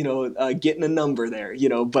about, you know, getting a number there, you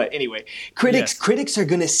know. But anyway, critics are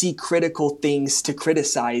going to see critical things to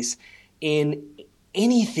criticize in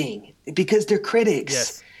anything because they're critics.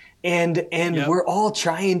 Yes. And we're all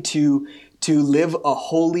trying to live a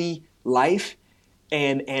holy life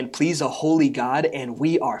and please a holy God, and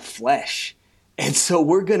we are flesh. And so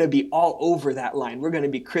we're going to be all over that line. We're going to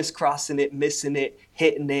be crisscrossing it, missing it,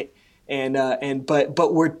 hitting it. But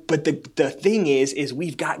the thing is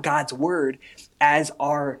we've got God's word as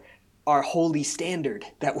our holy standard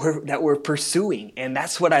that we're pursuing, and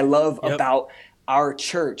that's what I love about our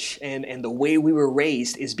church and the way we were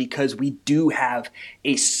raised is because we do have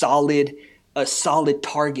a solid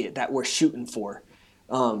target that we're shooting for.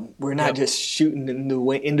 We're not just shooting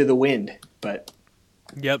into the wind, but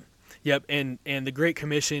and the Great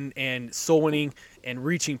Commission and soul winning and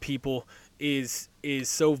reaching people is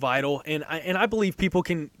so vital, and I believe people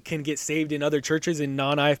can get saved in other churches, in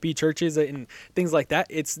non-IFB churches and things like that.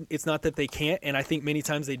 It's not that they can't, and I think many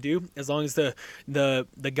times they do, as long as the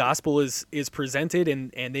gospel is presented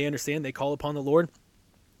and they understand, they call upon the Lord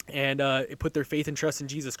and put their faith and trust in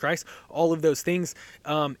Jesus Christ. All of those things.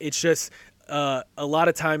 It's just a lot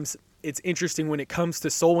of times it's interesting when it comes to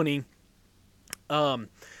soul winning.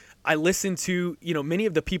 I listen to many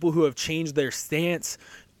of the people who have changed their stance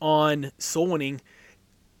on soul winning.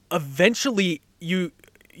 Eventually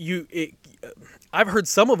I've heard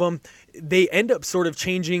some of them, they end up sort of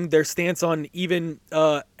changing their stance on even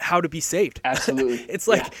how to be saved. Absolutely. It's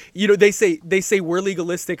like, they say we're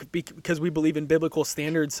legalistic because we believe in biblical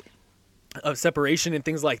standards of separation and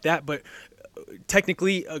things like that. But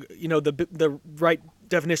technically, the right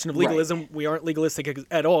definition of legalism, right. We aren't legalistic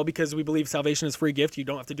at all because we believe salvation is a free gift. You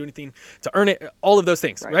don't have to do anything to earn it. All of those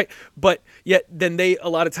things, right? But yet then they a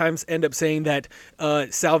lot of times end up saying that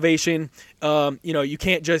salvation, you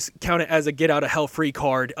can't just count it as a get out of hell free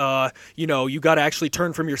card. You got to actually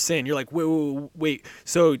turn from your sin. You're like, wait.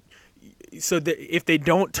 So if they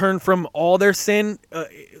don't turn from all their sin,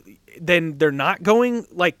 then they're not going.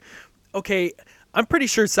 Like, okay, I'm pretty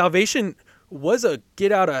sure salvation was a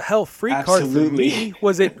get out of hell free card for me.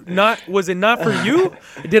 Was it not for you?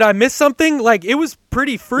 Did I miss something? Like, it was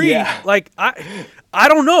pretty free. Yeah. Like, I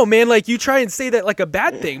don't know, man. Like, you try and say that like a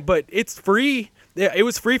bad thing, but it's free. Yeah, it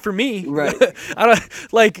was free for me. Right.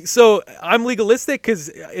 So I'm legalistic because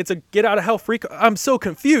it's a get out of hell free. I'm so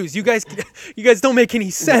confused. You guys don't make any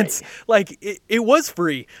sense. Right. Like, it was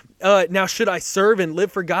free. Now, should I serve and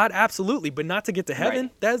live for God? Absolutely, but not to get to heaven.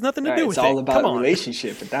 Right. That has nothing to do with it. It's all about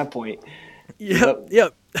relationship at that point.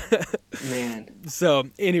 Yep. Man. So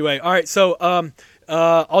anyway, all right. So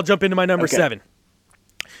I'll jump into my number 7.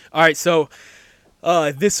 All right. So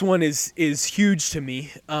this one is huge to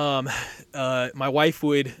me. My wife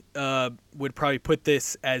would probably put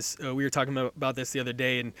this as we were talking about this the other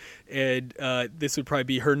day, and this would probably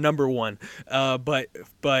be her number 1. But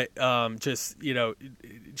just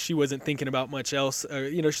she wasn't thinking about much else.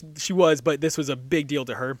 She was, but this was a big deal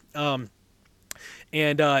to her.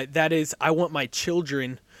 And that is, I want my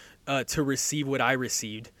children to receive what I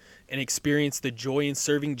received and experience the joy in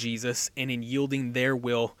serving Jesus and in yielding their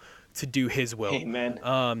will to do His will. Amen.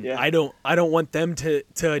 I don't want them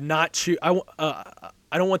to not choose. I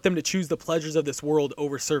don't want them to choose the pleasures of this world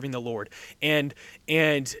over serving the Lord. And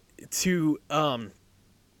to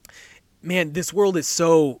man, this world is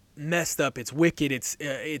so messed up. It's wicked.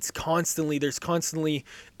 There's constantly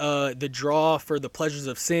the draw for the pleasures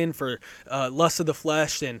of sin, for lust of the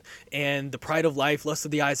flesh and the pride of life, lust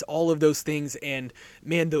of the eyes, all of those things. And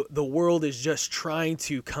man, the world is just trying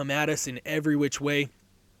to come at us in every which way.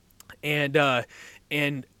 And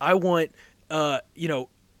I want,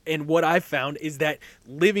 and what I've found is that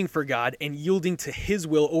living for God and yielding to His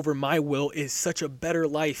will over my will is such a better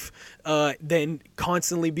life than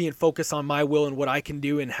constantly being focused on my will and what I can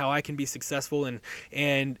do and how I can be successful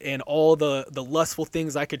and all the lustful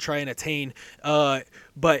things I could try and attain.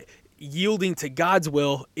 But yielding to God's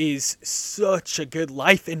will is such a good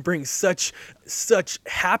life and brings such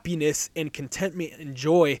happiness and contentment and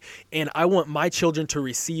joy. And I want my children to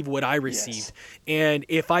receive what I received. Yes. And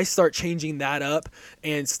if I start changing that up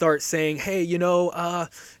and start saying, hey,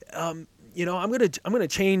 I'm gonna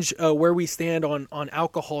change where we stand on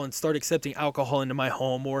alcohol and start accepting alcohol into my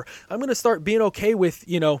home, or I'm gonna start being okay with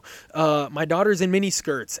my daughter's in mini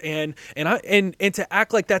skirts and to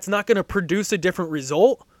act like that's not gonna produce a different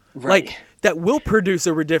result. Right. Like, that will produce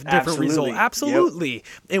a different result. Absolutely. Yep.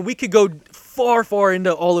 And we could go far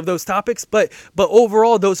into all of those topics, but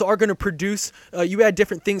overall, those are going to produce, you add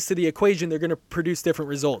different things to the equation, they're going to produce different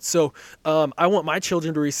results. So I want my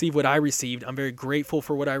children to receive what I received. I'm very grateful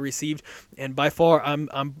for what I received. And by far,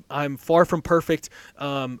 I'm far from perfect,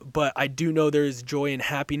 but I do know there is joy and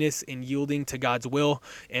happiness in yielding to God's will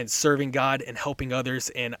and serving God and helping others.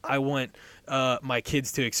 And I want my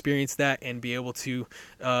kids to experience that and be able to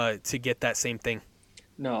get that same thing.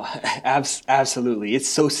 No, absolutely. It's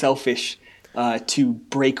so selfish to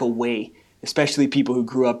break away, especially people who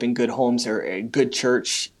grew up in good homes or a good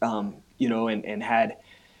church, and had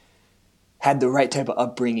the right type of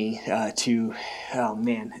upbringing to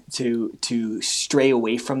stray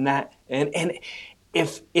away from that. And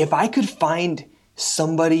if I could find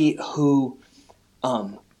somebody who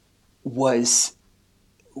was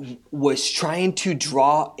trying to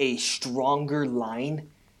draw a stronger line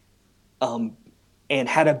and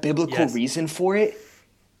had a biblical reason for it,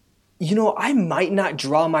 I might not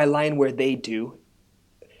draw my line where they do,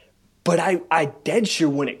 but I dead sure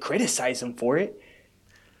wouldn't criticize them for it.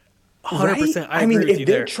 100%. Right? I mean, if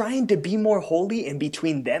they're trying to be more holy and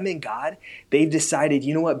between them and God, they've decided,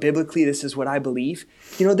 you know what, biblically, this is what I believe.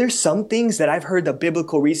 There's some things that I've heard the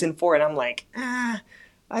biblical reason for, and I'm like,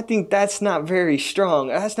 I think that's not very strong.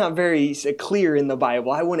 That's not very clear in the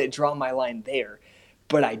Bible. I wouldn't draw my line there.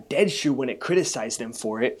 But I dead sure wouldn't criticize them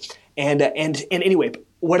for it. And anyway,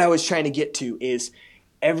 what I was trying to get to is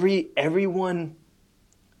everyone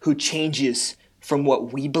who changes from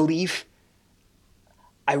what we believe,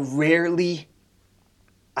 I don't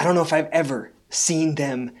know if I've ever seen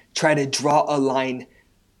them try to draw a line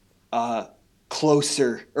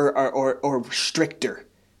closer or stricter.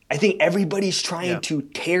 I think everybody's trying to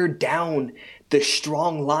tear down the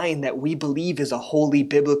strong line that we believe is a holy,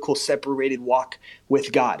 biblical, separated walk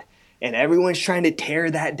with God. And everyone's trying to tear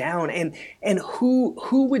that down. And who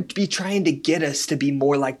would be trying to get us to be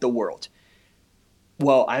more like the world?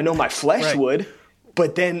 Well, I know my flesh would.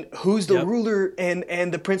 But then who's the ruler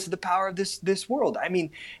and the prince of the power of this world? I mean,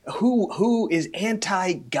 who is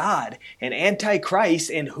anti-God and anti-Christ,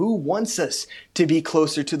 and who wants us to be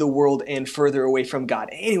closer to the world and further away from God?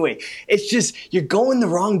 Anyway, it's just, you're going the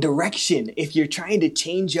wrong direction if you're trying to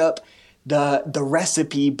change up the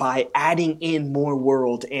recipe by adding in more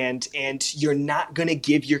world, and you're not going to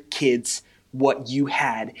give your kids what you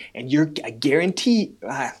had. And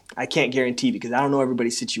I can't guarantee because I don't know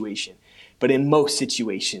everybody's situation. But in most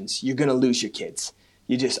situations, you're going to lose your kids.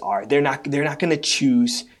 You just are. They're not going to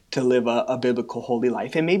choose to live a biblical, holy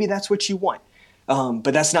life. And maybe that's what you want.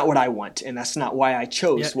 But that's not what I want. And that's not why I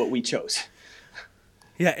chose what we chose.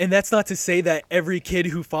 Yeah, and that's not to say that every kid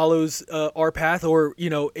who follows our path, or,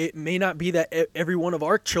 it may not be that every one of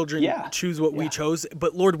our children choose what we chose.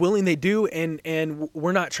 But Lord willing, they do. And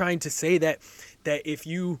we're not trying to say that if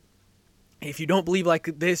you don't believe like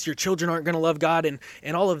this, your children aren't going to love God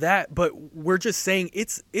and all of that. But we're just saying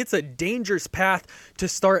it's a dangerous path to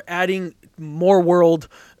start adding more world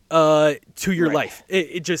to your life.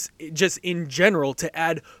 It just in general, to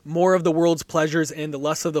add more of the world's pleasures and the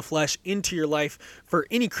lusts of the flesh into your life for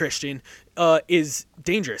any Christian is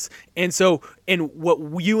dangerous. And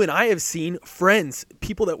what you and I have seen, friends,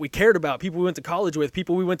 people that we cared about, people we went to college with,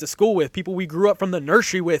 people we went to school with, people we grew up from the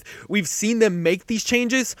nursery with, we've seen them make these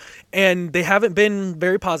changes, and they haven't been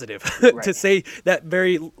very positive, to say that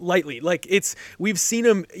very lightly. Like, we've seen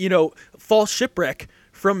them, fall shipwreck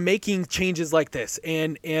from making changes like this,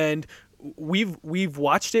 and we've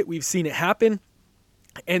watched it, we've seen it happen.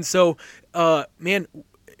 And so, man,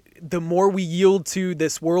 the more we yield to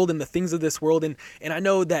this world and the things of this world, and I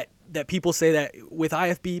know that people say that with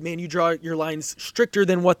IFB, man, you draw your lines stricter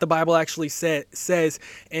than what the Bible actually says,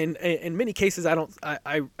 and in many cases,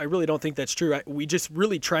 I really don't think that's true. We just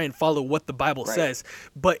really try and follow what the Bible says.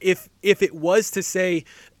 But if it was to say,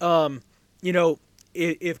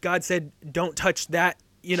 if God said don't touch that,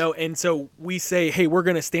 and so we say, hey, we're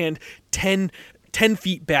going to stand 10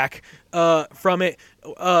 feet back from it,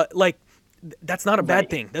 that's not a bad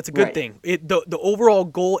thing. That's a good thing. The overall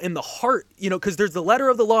goal in the heart, because there's the letter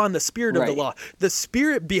of the law and the spirit of the law. The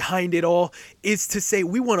spirit behind it all is to say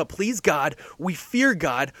we want to please God, we fear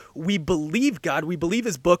God, we believe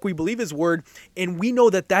His book, we believe His word, and we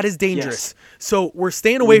know that is dangerous. So we're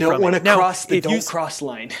staying away from it. We don't want to cross the don't cross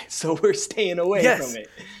line, so we're staying away from it.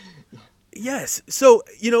 Yes. So,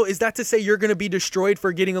 is that to say you're going to be destroyed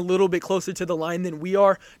for getting a little bit closer to the line than we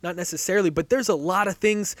are? Not necessarily, but there's a lot of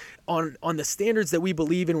things on the standards that we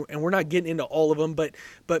believe in, and we're not getting into all of them, but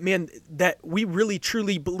man, that we really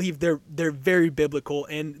truly believe they're very biblical,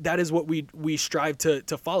 and that is what we strive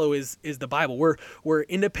to follow is the Bible. We're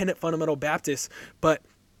independent fundamental Baptists, but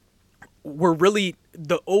we're really,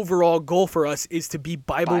 the overall goal for us is to be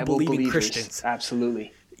Bible believing Christians.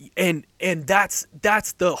 Absolutely. And that's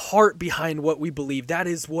the heart behind what we believe. That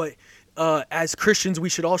is what, as Christians, we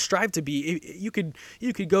should all strive to be. You could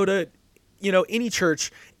go to, any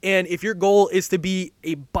church, and if your goal is to be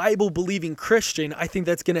a Bible believing Christian, I think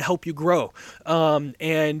that's going to help you grow.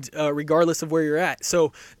 And regardless of where you're at.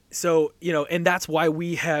 So and that's why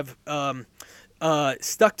we have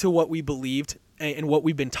stuck to what we believed and what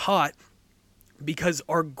we've been taught, because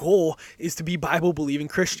our goal is to be Bible-believing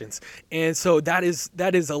Christians. And so that is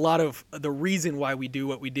a lot of the reason why we do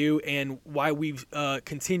what we do, and why we've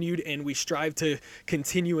continued, and we strive to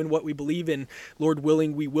continue in what we believe in. Lord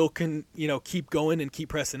willing, we will keep going and keep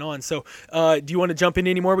pressing on. So do you want to jump in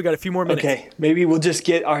anymore? We got a few more minutes. Okay, maybe we'll just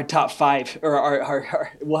get our top 5, or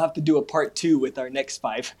our we'll have to do a part 2 with our next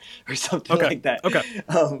 5 or something like that. Okay.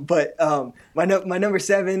 But my number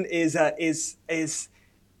 7 is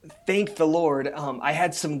thank the Lord, I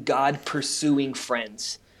had some God pursuing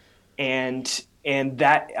friends, and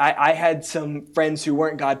that I had some friends who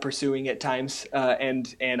weren't God pursuing at times,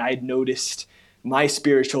 and I'd noticed my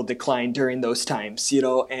spiritual decline during those times,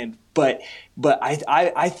 but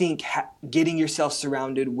I think getting yourself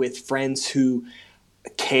surrounded with friends who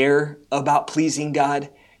care about pleasing God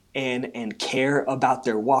and care about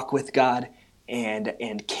their walk with God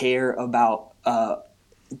and care about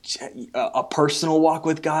a personal walk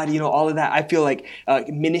with God, all of that. I feel like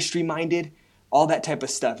ministry minded, all that type of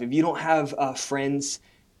stuff. If you don't have friends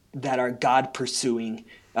that are God pursuing,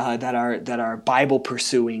 that are Bible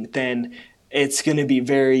pursuing, then it's going to be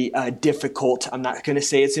very difficult. I'm not going to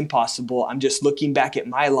say it's impossible. I'm just looking back at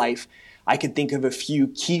my life. I could think of a few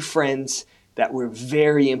key friends that were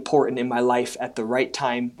very important in my life at the right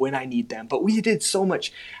time when I need them. But we did so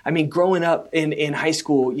much. I mean, growing up in high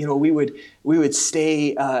school, you know, we would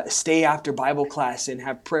stay after Bible class and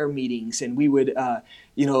have prayer meetings, and we would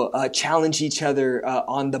challenge each other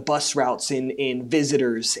on the bus routes in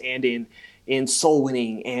visitors and in soul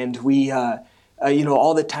winning, and we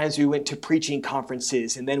all the times we went to preaching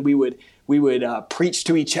conferences, and then we would preach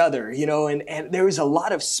to each other, you know, and there was a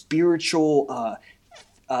lot of spiritual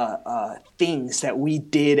things that we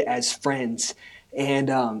did as friends, and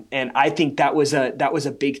I think that was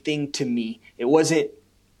a big thing to me. It wasn't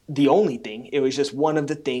the only thing; it was just one of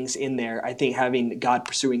the things in there. I think having God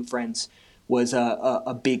pursuing friends was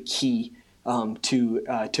a big key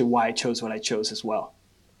to why I chose what I chose as well.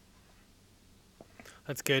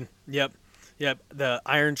 That's good. Yep. The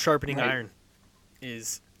iron sharpening iron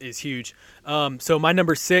is huge. So my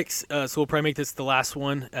number 6. So we'll probably make this the last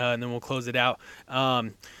one, and then we'll close it out.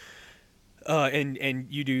 And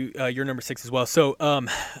you do your number 6 as well. So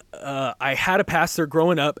I had a pastor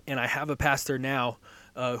growing up, and I have a pastor now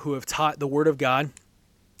who have taught the Word of God,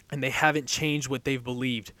 and they haven't changed what they've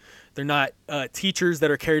believed. They're not teachers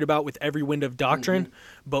that are carried about with every wind of doctrine,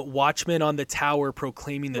 but watchmen on the tower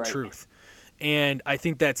proclaiming the truth. And I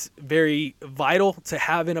think that's very vital to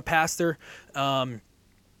have in a pastor. Man,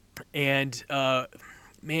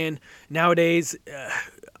 nowadays,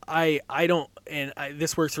 I don't, and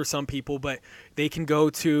this works for some people, but they can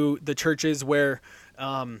go to the churches where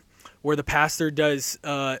the pastor does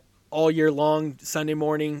all year long, Sunday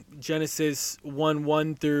morning, Genesis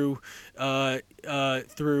 1:1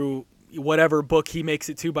 through whatever book he makes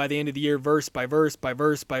it to by the end of the year, verse by verse by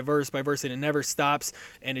verse by verse by verse, and it never stops,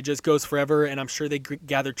 and it just goes forever. And I'm sure they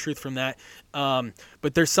gather truth from that.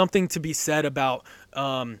 But there's something to be said about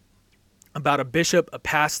a bishop, a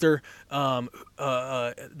pastor. The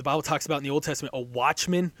Bible talks about in the Old Testament a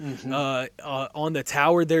watchman on the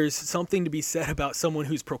tower. There's something to be said about someone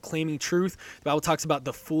who's proclaiming truth. The Bible talks about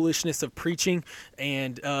the foolishness of preaching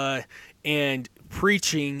and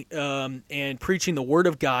preaching the Word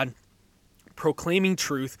of God, proclaiming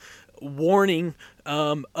truth, warning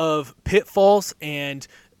of pitfalls and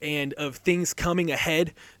of things coming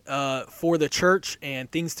ahead for the church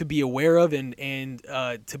and things to be aware of and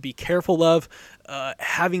to be careful of.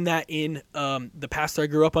 Having that in the pastor I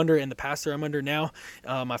grew up under and the pastor I'm under now,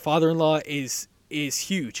 my father-in-law, is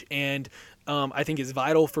huge, and I think is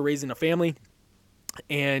vital for raising a family.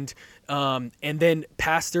 And then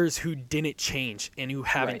pastors who didn't change and who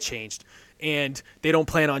haven't changed, and they don't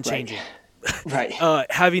plan on changing.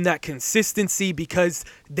 Having that consistency because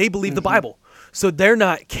they believe the Bible. So they're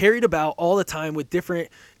not carried about all the time with different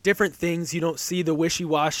things. You don't see the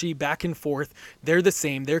wishy-washy back and forth. They're the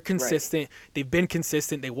same. They're consistent. They've been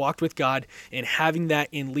consistent. They walked with God, and having that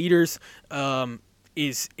in leaders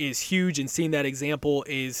is huge. And seeing that example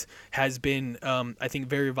has been I think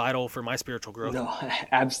very vital for my spiritual growth. No,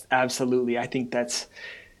 absolutely. I think that's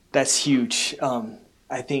huge.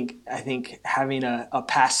 I think having a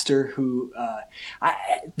pastor who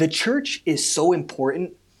the church is so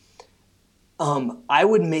important. I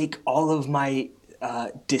would make all of my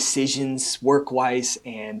decisions work-wise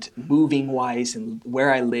and moving-wise and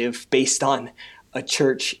where I live based on a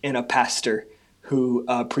church and a pastor who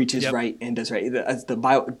preaches right and does right.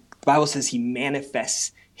 The Bible says he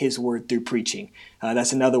manifests his word through preaching.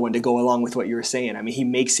 That's another one to go along with what you were saying. I mean, he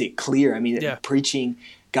makes it clear. I mean, preaching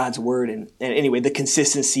God's word and anyway, the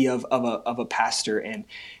consistency of a pastor. And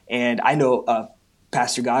I know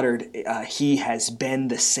Pastor Goddard, he has been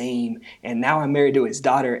the same, and now I'm married to his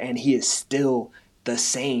daughter, and he is still the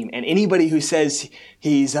same. And anybody who says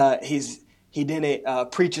he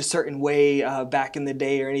didn't preach a certain way back in the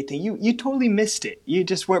day or anything, you totally missed it. You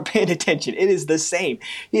just weren't paying attention. It is the same.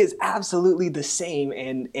 He is absolutely the same.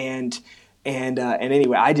 And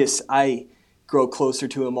anyway, I grow closer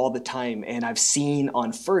to him all the time, and I've seen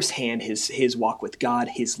on firsthand his walk with God,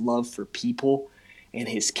 his love for people, and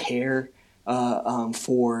his care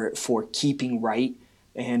for keeping right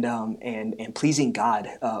and pleasing God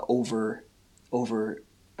over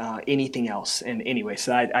anything else. And anyway,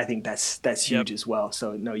 so I think that's huge as well.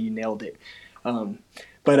 So no, you nailed it.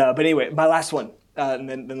 But anyway, my last one, and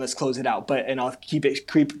then let's close it out. And I'll keep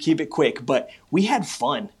it quick. But we had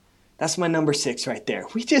fun. That's my number 6 right there.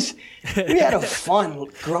 We had a fun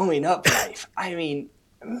growing up life. I mean,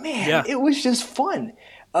 man, it was just fun.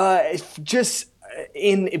 Growing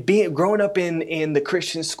up in the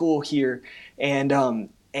Christian school here, and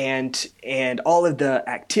all of the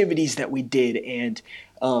activities that we did, and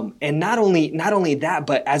And not only that,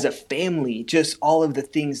 but as a family, just all of the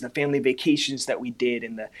things, the family vacations that we did,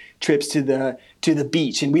 and the trips to the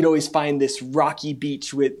beach. And we'd always find this rocky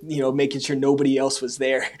beach with, making sure nobody else was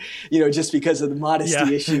there, just because of the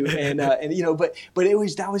modesty issue. And but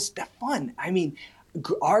that was fun. I mean,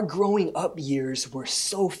 our growing up years were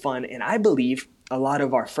so fun. And I believe a lot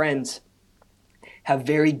of our friends have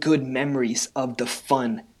very good memories of the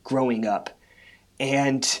fun growing up.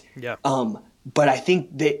 And, but I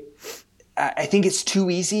think it's too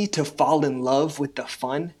easy to fall in love with the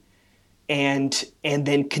fun and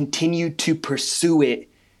then continue to pursue it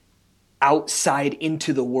outside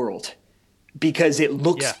into the world because it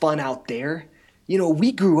looks fun out there.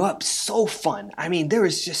 We grew up so fun. I mean, there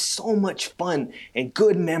was just so much fun and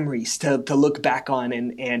good memories to look back on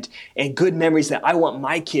and good memories that I want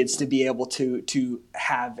my kids to be able to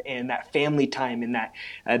have, and that family time and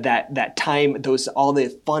that time, all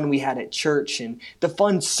the fun we had at church and the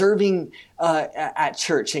fun serving at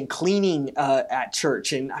church and cleaning at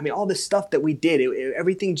church. And I mean, all the stuff that we did,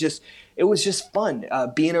 it was just fun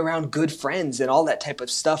being around good friends and all that type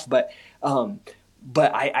of stuff.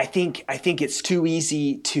 But I think it's too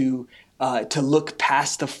easy to look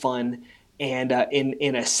past the fun and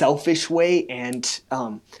in a selfish way, and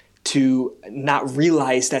to not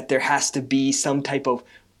realize that there has to be some type of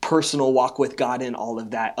personal walk with God and all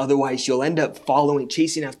of that. Otherwise, you'll end up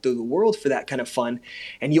chasing after the world for that kind of fun,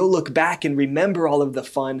 and you'll look back and remember all of the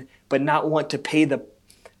fun, but not want to pay the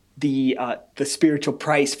spiritual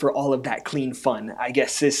price for all of that clean fun, I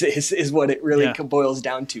guess is what it really boils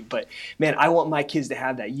down to. But man, I want my kids to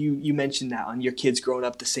have that. You mentioned that on your kids growing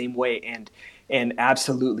up the same way, and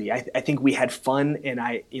absolutely, I think we had fun, and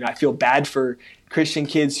I feel bad for Christian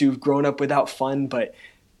kids who've grown up without fun, but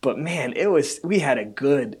man, we had a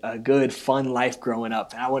good fun life growing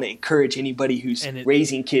up, and I want to encourage anybody who's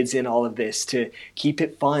raising kids in all of this to keep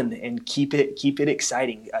it fun and keep it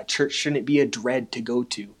exciting. Church shouldn't be a dread to go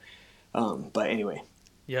to. But anyway.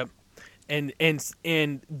 Yep. And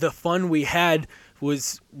the fun we had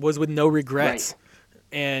was with no regrets.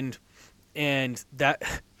 Right. And that,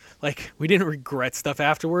 like, we didn't regret stuff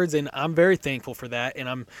afterwards, and I'm very thankful for that. And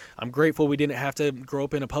I'm grateful we didn't have to grow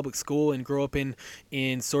up in a public school and grow up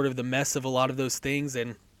in sort of the mess of a lot of those things,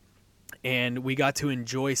 and we got to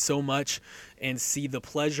enjoy so much and see the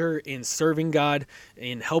pleasure in serving God,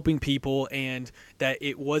 in helping people, and that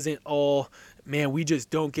it wasn't all, man, we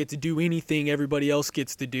just don't get to do anything everybody else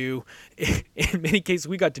gets to do. In many cases,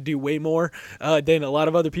 we got to do way more than a lot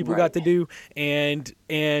of other people got to do, and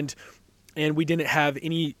we didn't have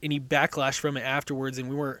any backlash from it afterwards, and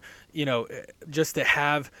we weren't, just to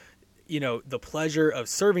have, the pleasure of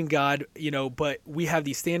serving God, but we have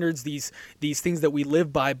these standards, these things that we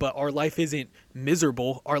live by, but our life isn't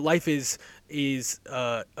miserable. Our life is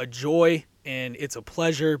a joy, and it's a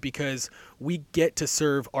pleasure because we get to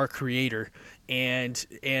serve our Creator, and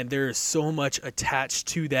there is so much attached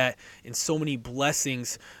to that, and so many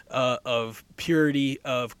blessings of purity,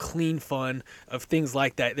 of clean fun, of things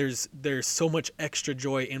like that. There's so much extra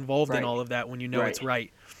joy involved in all of that when it's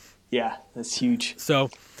right. Yeah, that's huge. So,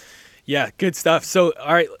 yeah, good stuff. So,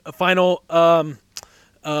 all right, a final,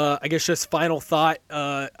 I guess just final thought.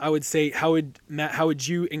 I would say, how would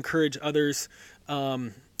you encourage others,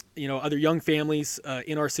 other young families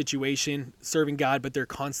in our situation, serving God, but they're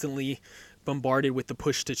constantly bombarded with the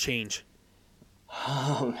push to change?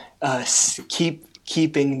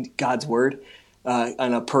 Keeping God's word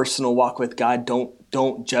on a personal walk with God.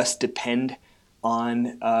 Don't just depend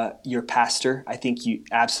on your pastor. I think you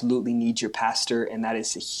absolutely need your pastor, and that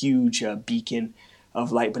is a huge beacon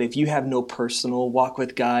of light. But if you have no personal walk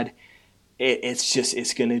with God, you're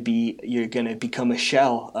going to become a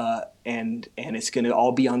shell, and it's going to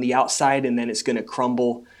all be on the outside, and then it's going to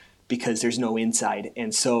crumble because there's no inside.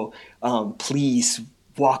 And so please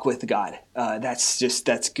walk with God. That's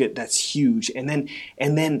good. That's huge. And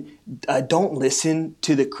then don't listen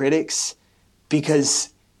to the critics,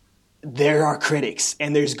 because there are critics,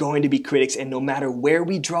 and there's going to be critics. And no matter where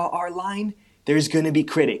we draw our line, there's going to be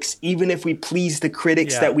critics. Even if we please the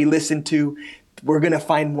critics that we listen to, we're going to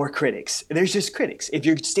find more critics. There's just critics. If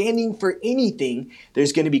you're standing for anything,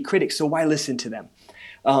 there's going to be critics. So why listen to them?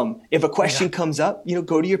 If a question comes up,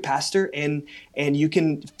 go to your pastor and you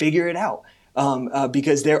can figure it out.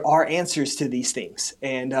 Because there are answers to these things,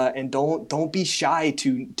 and don't be shy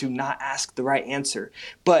to not ask the right answer.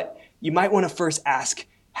 But you might want to first ask,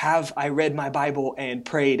 have I read my Bible and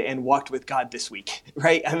prayed and walked with God this week?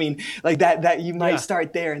 Right? I mean, like that you might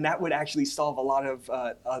start there, and that would actually solve a lot of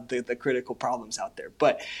the critical problems out there.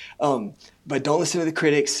 But don't listen to the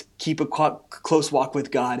critics. Keep a close walk with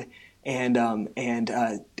God, and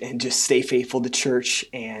just stay faithful to church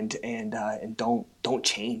and don't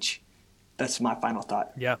change. That's my final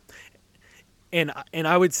thought. Yeah. And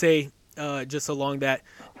I would say, just along that,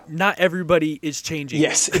 not everybody is changing.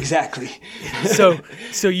 Yes, exactly. So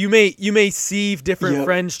you may see different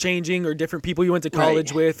friends changing, or different people you went to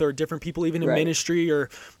college with, or different people even in ministry or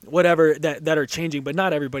whatever that are changing, but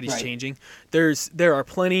not everybody's changing. There are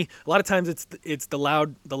plenty. A lot of times it's the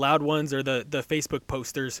loud ones, or the Facebook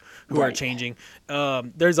posters who are changing.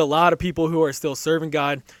 There's a lot of people who are still serving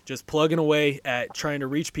God, just plugging away at trying to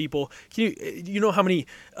reach people. You know how many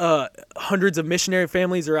hundreds of missionary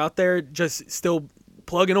families are out there just still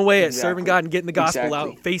plugging away at serving God and getting the gospel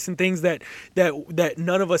out, facing things that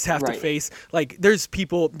none of us have to face. Like there's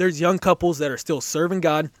young couples that are still serving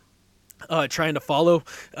God, trying to follow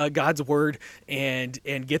God's word and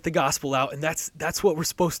get the gospel out, and that's what we're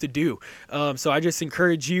supposed to do. So I just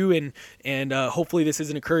encourage you, and hopefully this is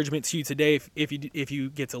an encouragement to you today if you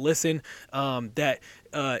get to listen, that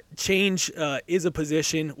change is a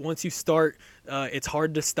position. Once you start, it's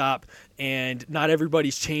hard to stop, and not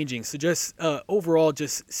everybody's changing. So just overall,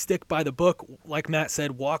 just stick by the book. Like Matt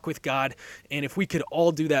said, walk with God. And if we could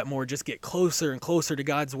all do that more, just get closer and closer to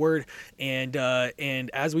God's word. And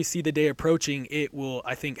as we see the day approaching, it will,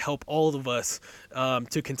 I think, help all of us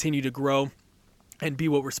to continue to grow and be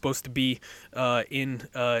what we're supposed to be in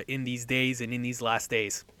these days and in these last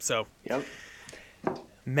days. So. Yep.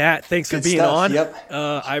 Matt, thanks for being on. Yep.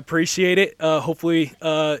 I appreciate it. Hopefully,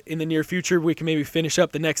 in the near future, we can maybe finish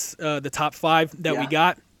up the top 5 that we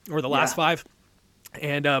got, or the last 5.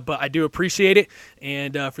 And but I do appreciate it.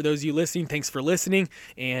 And for those of you listening, thanks for listening.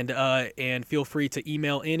 And feel free to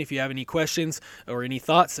email in if you have any questions or any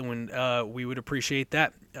thoughts, and we would appreciate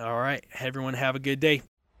that. All right, everyone, have a good day.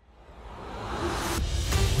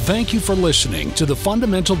 Thank you for listening to the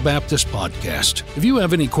Fundamental Baptist Podcast. If you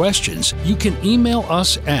have any questions, you can email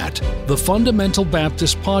us at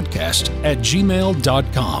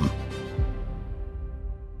thefundamentalbaptistpodcast@gmail.com.